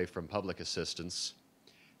communities away from public assistance.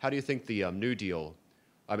 How do you think the New Deal,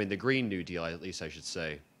 the Green New Deal, at least I should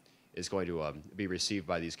say, is going to be received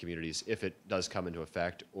by these communities if it does come into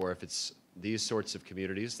effect, or if it's these sorts of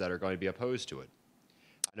communities that are going to be opposed to it?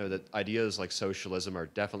 I know that ideas like socialism are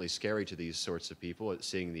definitely scary to these sorts of people,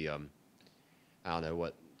 seeing the, I'm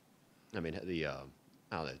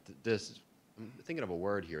thinking of a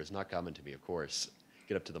word here, it's not coming to me, of course.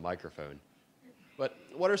 Get up to the microphone. But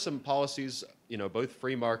what are some policies, both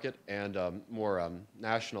free market and more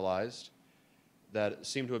nationalized, that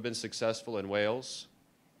seem to have been successful in Wales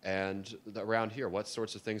and around here? What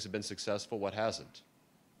sorts of things have been successful, what hasn't?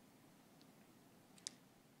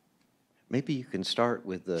 Maybe you can start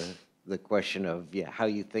with the question of how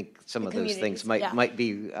you think some of those things might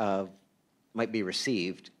be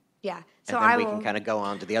received. Yeah. So and then we can kind of go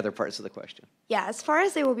on to the other parts of the question. Yeah, as far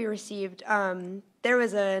as they will be received, there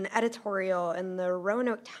was an editorial in the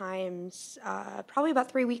Roanoke Times probably about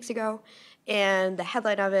 3 weeks ago, and the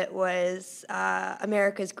headline of it was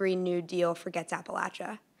America's Green New Deal Forgets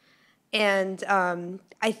Appalachia. And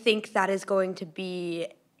I think that is going to be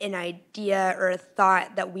an idea or a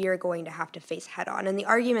thought that we are going to have to face head on. And the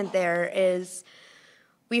argument there is,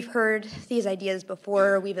 we've heard these ideas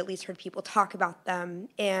before, we've at least heard people talk about them,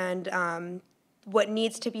 and what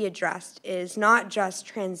needs to be addressed is not just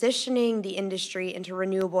transitioning the industry into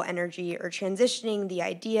renewable energy or transitioning the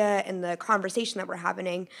idea and the conversation that we're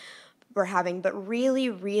having, but really,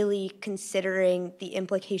 really considering the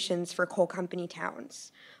implications for coal company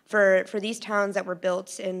towns. For these towns that were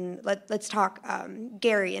built in, let's talk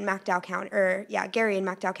Gary in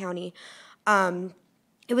McDowell County.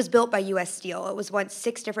 It was built by U.S. Steel. It was once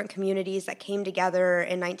 6 different communities that came together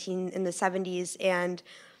in the 70s and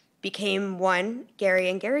became one, Gary.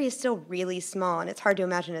 And Gary is still really small, and it's hard to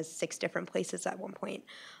imagine as 6 different places at one point.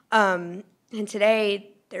 And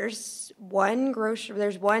today, there's one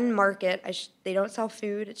market. They don't sell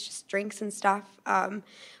food. It's just drinks and stuff. When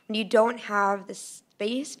you don't have the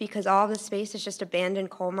space, because all the space is just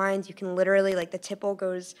abandoned coal mines, you can literally, the tipple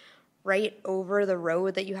goes right over the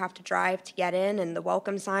road that you have to drive to get in, and the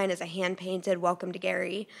welcome sign is a hand-painted "Welcome to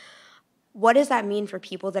Gary." What does that mean for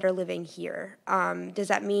people that are living here? Does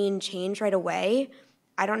that mean change right away?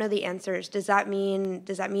 I don't know the answers. Does that mean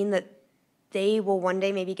that they will one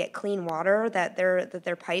day maybe get clean water, that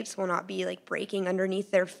their pipes will not be breaking underneath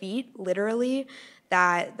their feet, literally?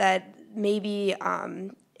 That maybe,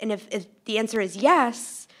 and if the answer is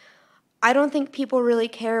yes, I don't think people really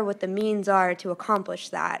care what the means are to accomplish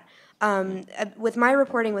that. With my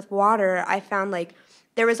reporting with water, I found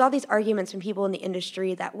there was all these arguments from people in the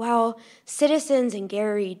industry that, well, citizens in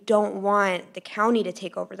Gary don't want the county to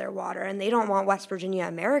take over their water, and they don't want West Virginia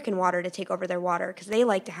American Water to take over their water because they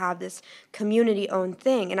like to have this community-owned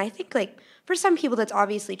thing. And I think, for some people that's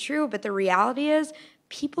obviously true, but the reality is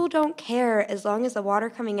people don't care as long as the water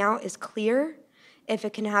coming out is clear, if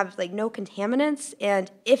it can have, no contaminants,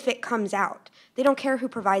 and if it comes out. They don't care who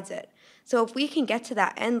provides it. So if we can get to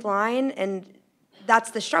that end line, and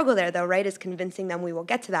that's the struggle there, though, right, is convincing them we will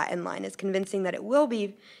get to that end line, is convincing that it will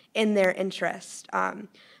be in their interest.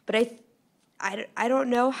 But I don't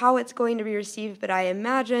know how it's going to be received, but I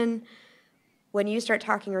imagine when you start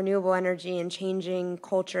talking renewable energy and changing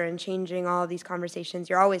culture and changing all of these conversations,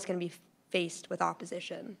 you're always going to be faced with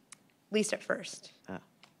opposition, at least at first.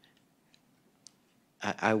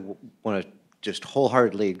 I want to just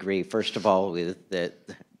wholeheartedly agree, first of all, with that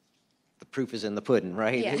the proof is in the pudding,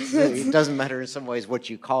 right? Yes. It doesn't matter in some ways what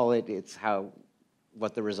you call it, it's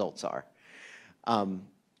what the results are.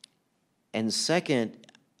 And second,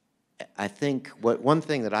 I think one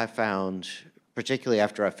thing that I found, particularly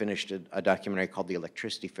after I finished a documentary called The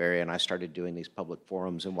Electricity Ferry, and I started doing these public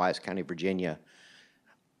forums in Wise County, Virginia,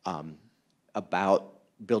 about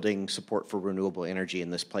building support for renewable energy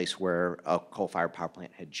in this place where a coal-fired power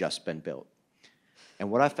plant had just been built.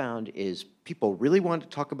 And what I found is people really wanted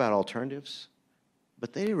to talk about alternatives,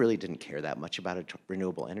 but they really didn't care that much about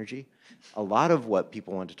renewable energy. A lot of what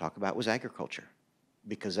people wanted to talk about was agriculture,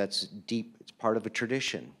 because that's deep, it's part of a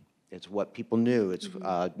tradition. It's what people knew, it's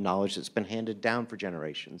knowledge that's been handed down for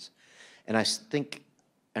generations. And I think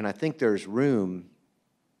there's room,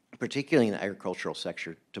 particularly in the agricultural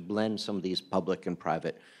sector, to blend some of these public and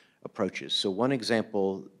private approaches. So one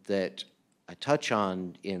example that I touch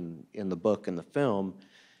on in the book and the film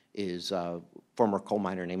is a former coal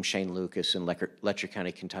miner named Shane Lucas in Letcher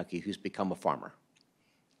County, Kentucky, who's become a farmer.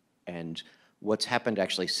 And what's happened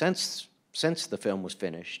actually since the film was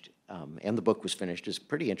finished and the book was finished is a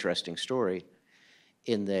pretty interesting story,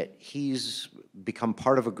 in that he's become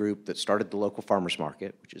part of a group that started the local farmers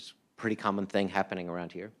market, which is a pretty common thing happening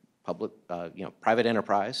around here. Public, private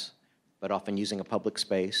enterprise, but often using a public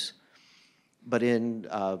space. But in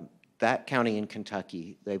that county in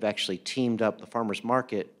Kentucky, they've actually teamed up, the farmers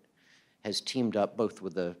market has teamed up both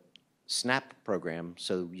with the SNAP program,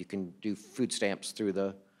 so you can do food stamps through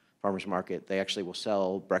the farmers market. They actually will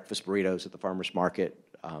sell breakfast burritos at the farmers market,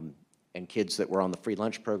 and kids that were on the free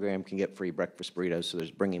lunch program can get free breakfast burritos, so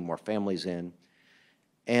there's bringing more families in.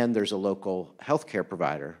 And there's a local healthcare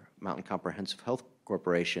provider, Mountain Comprehensive Health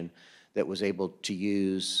Corporation, that was able to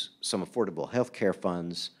use some affordable health care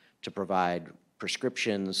funds to provide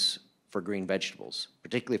prescriptions for green vegetables,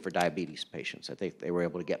 particularly for diabetes patients. I think they were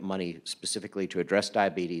able to get money specifically to address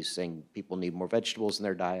diabetes, saying people need more vegetables in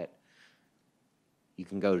their diet. You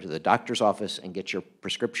can go to the doctor's office and get your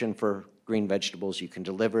prescription for green vegetables. You can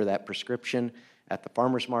deliver that prescription at the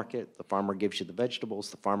farmer's market. The farmer gives you the vegetables.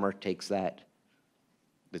 The farmer takes that.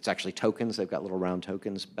 It's actually tokens. They've got little round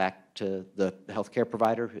tokens back to the healthcare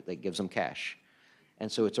provider that gives them cash.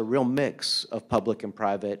 And so it's a real mix of public and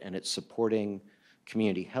private, and it's supporting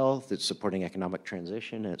community health, it's supporting economic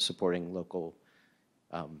transition, and it's supporting local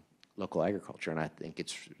agriculture. And I think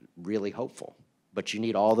it's really hopeful. But you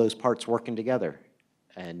need all those parts working together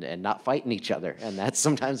and not fighting each other. And that's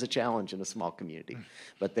sometimes a challenge in a small community.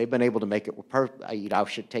 But they've been able to make it work. I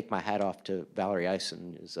should take my hat off to Valerie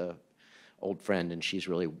Eisen, who's a old friend, and she's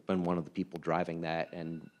really been one of the people driving that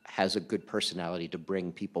and has a good personality to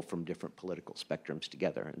bring people from different political spectrums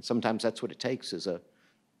together. And sometimes that's what it takes, is a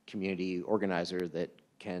community organizer that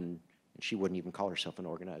can, and she wouldn't even call herself an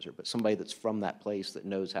organizer, but somebody that's from that place that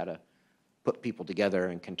knows how to put people together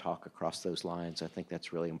and can talk across those lines. I think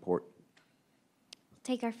that's really important.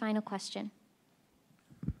 Take our final question.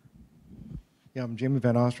 Yeah, I'm Jamie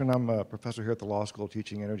Van Osteren. I'm a professor here at the law school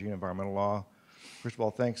teaching energy and environmental law. First of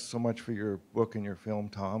all, thanks so much for your book and your film,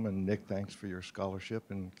 Tom, and Nick, thanks for your scholarship,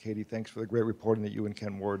 and Katie, thanks for the great reporting that you and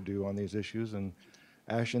Ken Ward do on these issues, and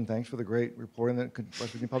Ashton, thanks for the great reporting that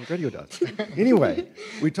West Virginia Public Radio does. Anyway,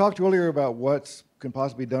 we talked earlier about what can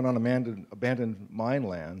possibly be done on abandoned mine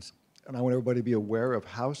lands, and I want everybody to be aware of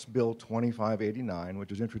House Bill 2589,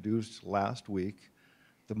 which was introduced last week,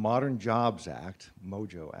 the Modern Jobs Act,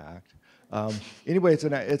 MOJO Act. Anyway, it's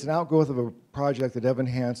an outgrowth of a project that Evan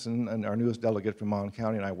Hansen, and our newest delegate from Mon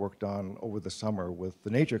County, and I worked on over the summer with the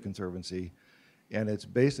Nature Conservancy, and it's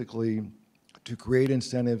basically to create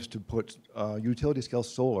incentives to put utility-scale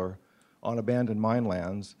solar on abandoned mine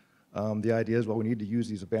lands. The idea is, well, we need to use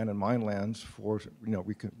these abandoned mine lands for,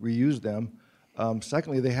 we can reuse them.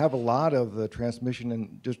 Secondly, they have a lot of the transmission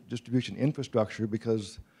and distribution infrastructure,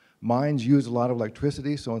 because mines use a lot of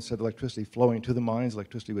electricity, so instead of electricity flowing to the mines,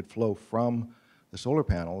 electricity would flow from the solar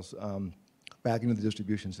panels back into the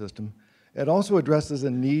distribution system. It also addresses a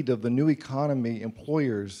need of the new economy.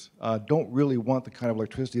 Employers don't really want the kind of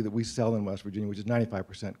electricity that we sell in West Virginia, which is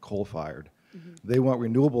 95% coal-fired. Mm-hmm. They want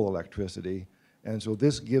renewable electricity, and so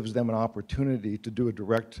this gives them an opportunity to do a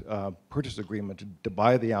direct purchase agreement to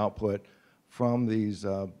buy the output from these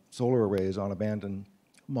solar arrays on abandoned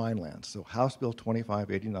mine lands. So House Bill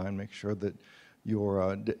 2589 makes sure that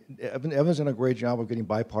Evan's done a great job of getting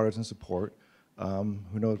bipartisan support. Who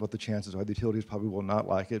knows what the chances are. The utilities probably will not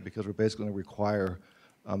like it, because we're basically going to require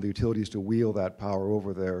the utilities to wheel that power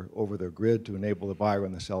over their grid to enable the buyer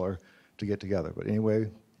and the seller to get together. But anyway,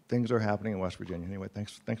 things are happening in West Virginia. Anyway,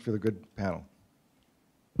 thanks for the good panel.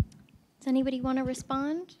 Does anybody want to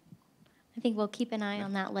respond? I think we'll keep an eye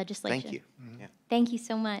on that legislation. Thank you. Yeah. Thank you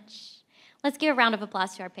so much. Let's give a round of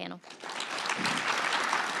applause to our panel.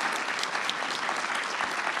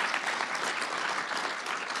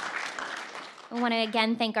 I want to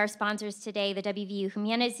again thank our sponsors today, the WVU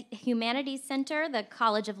Humanities Center, the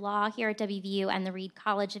College of Law here at WVU, and the Reed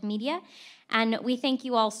College of Media. And we thank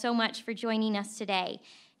you all so much for joining us today.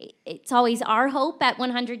 it's always our hope at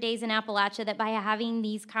 100 Days in Appalachia that by having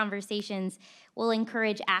these conversations, we'll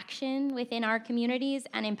encourage action within our communities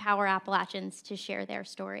and empower Appalachians to share their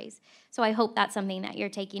stories. So I hope that's something that you're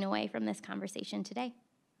taking away from this conversation today.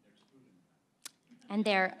 And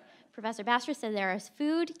Professor Bastra said there is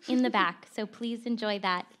food in the back, so please enjoy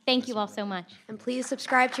that. Thank you all so much. And please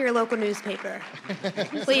subscribe to your local newspaper.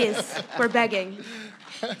 Please, we're begging.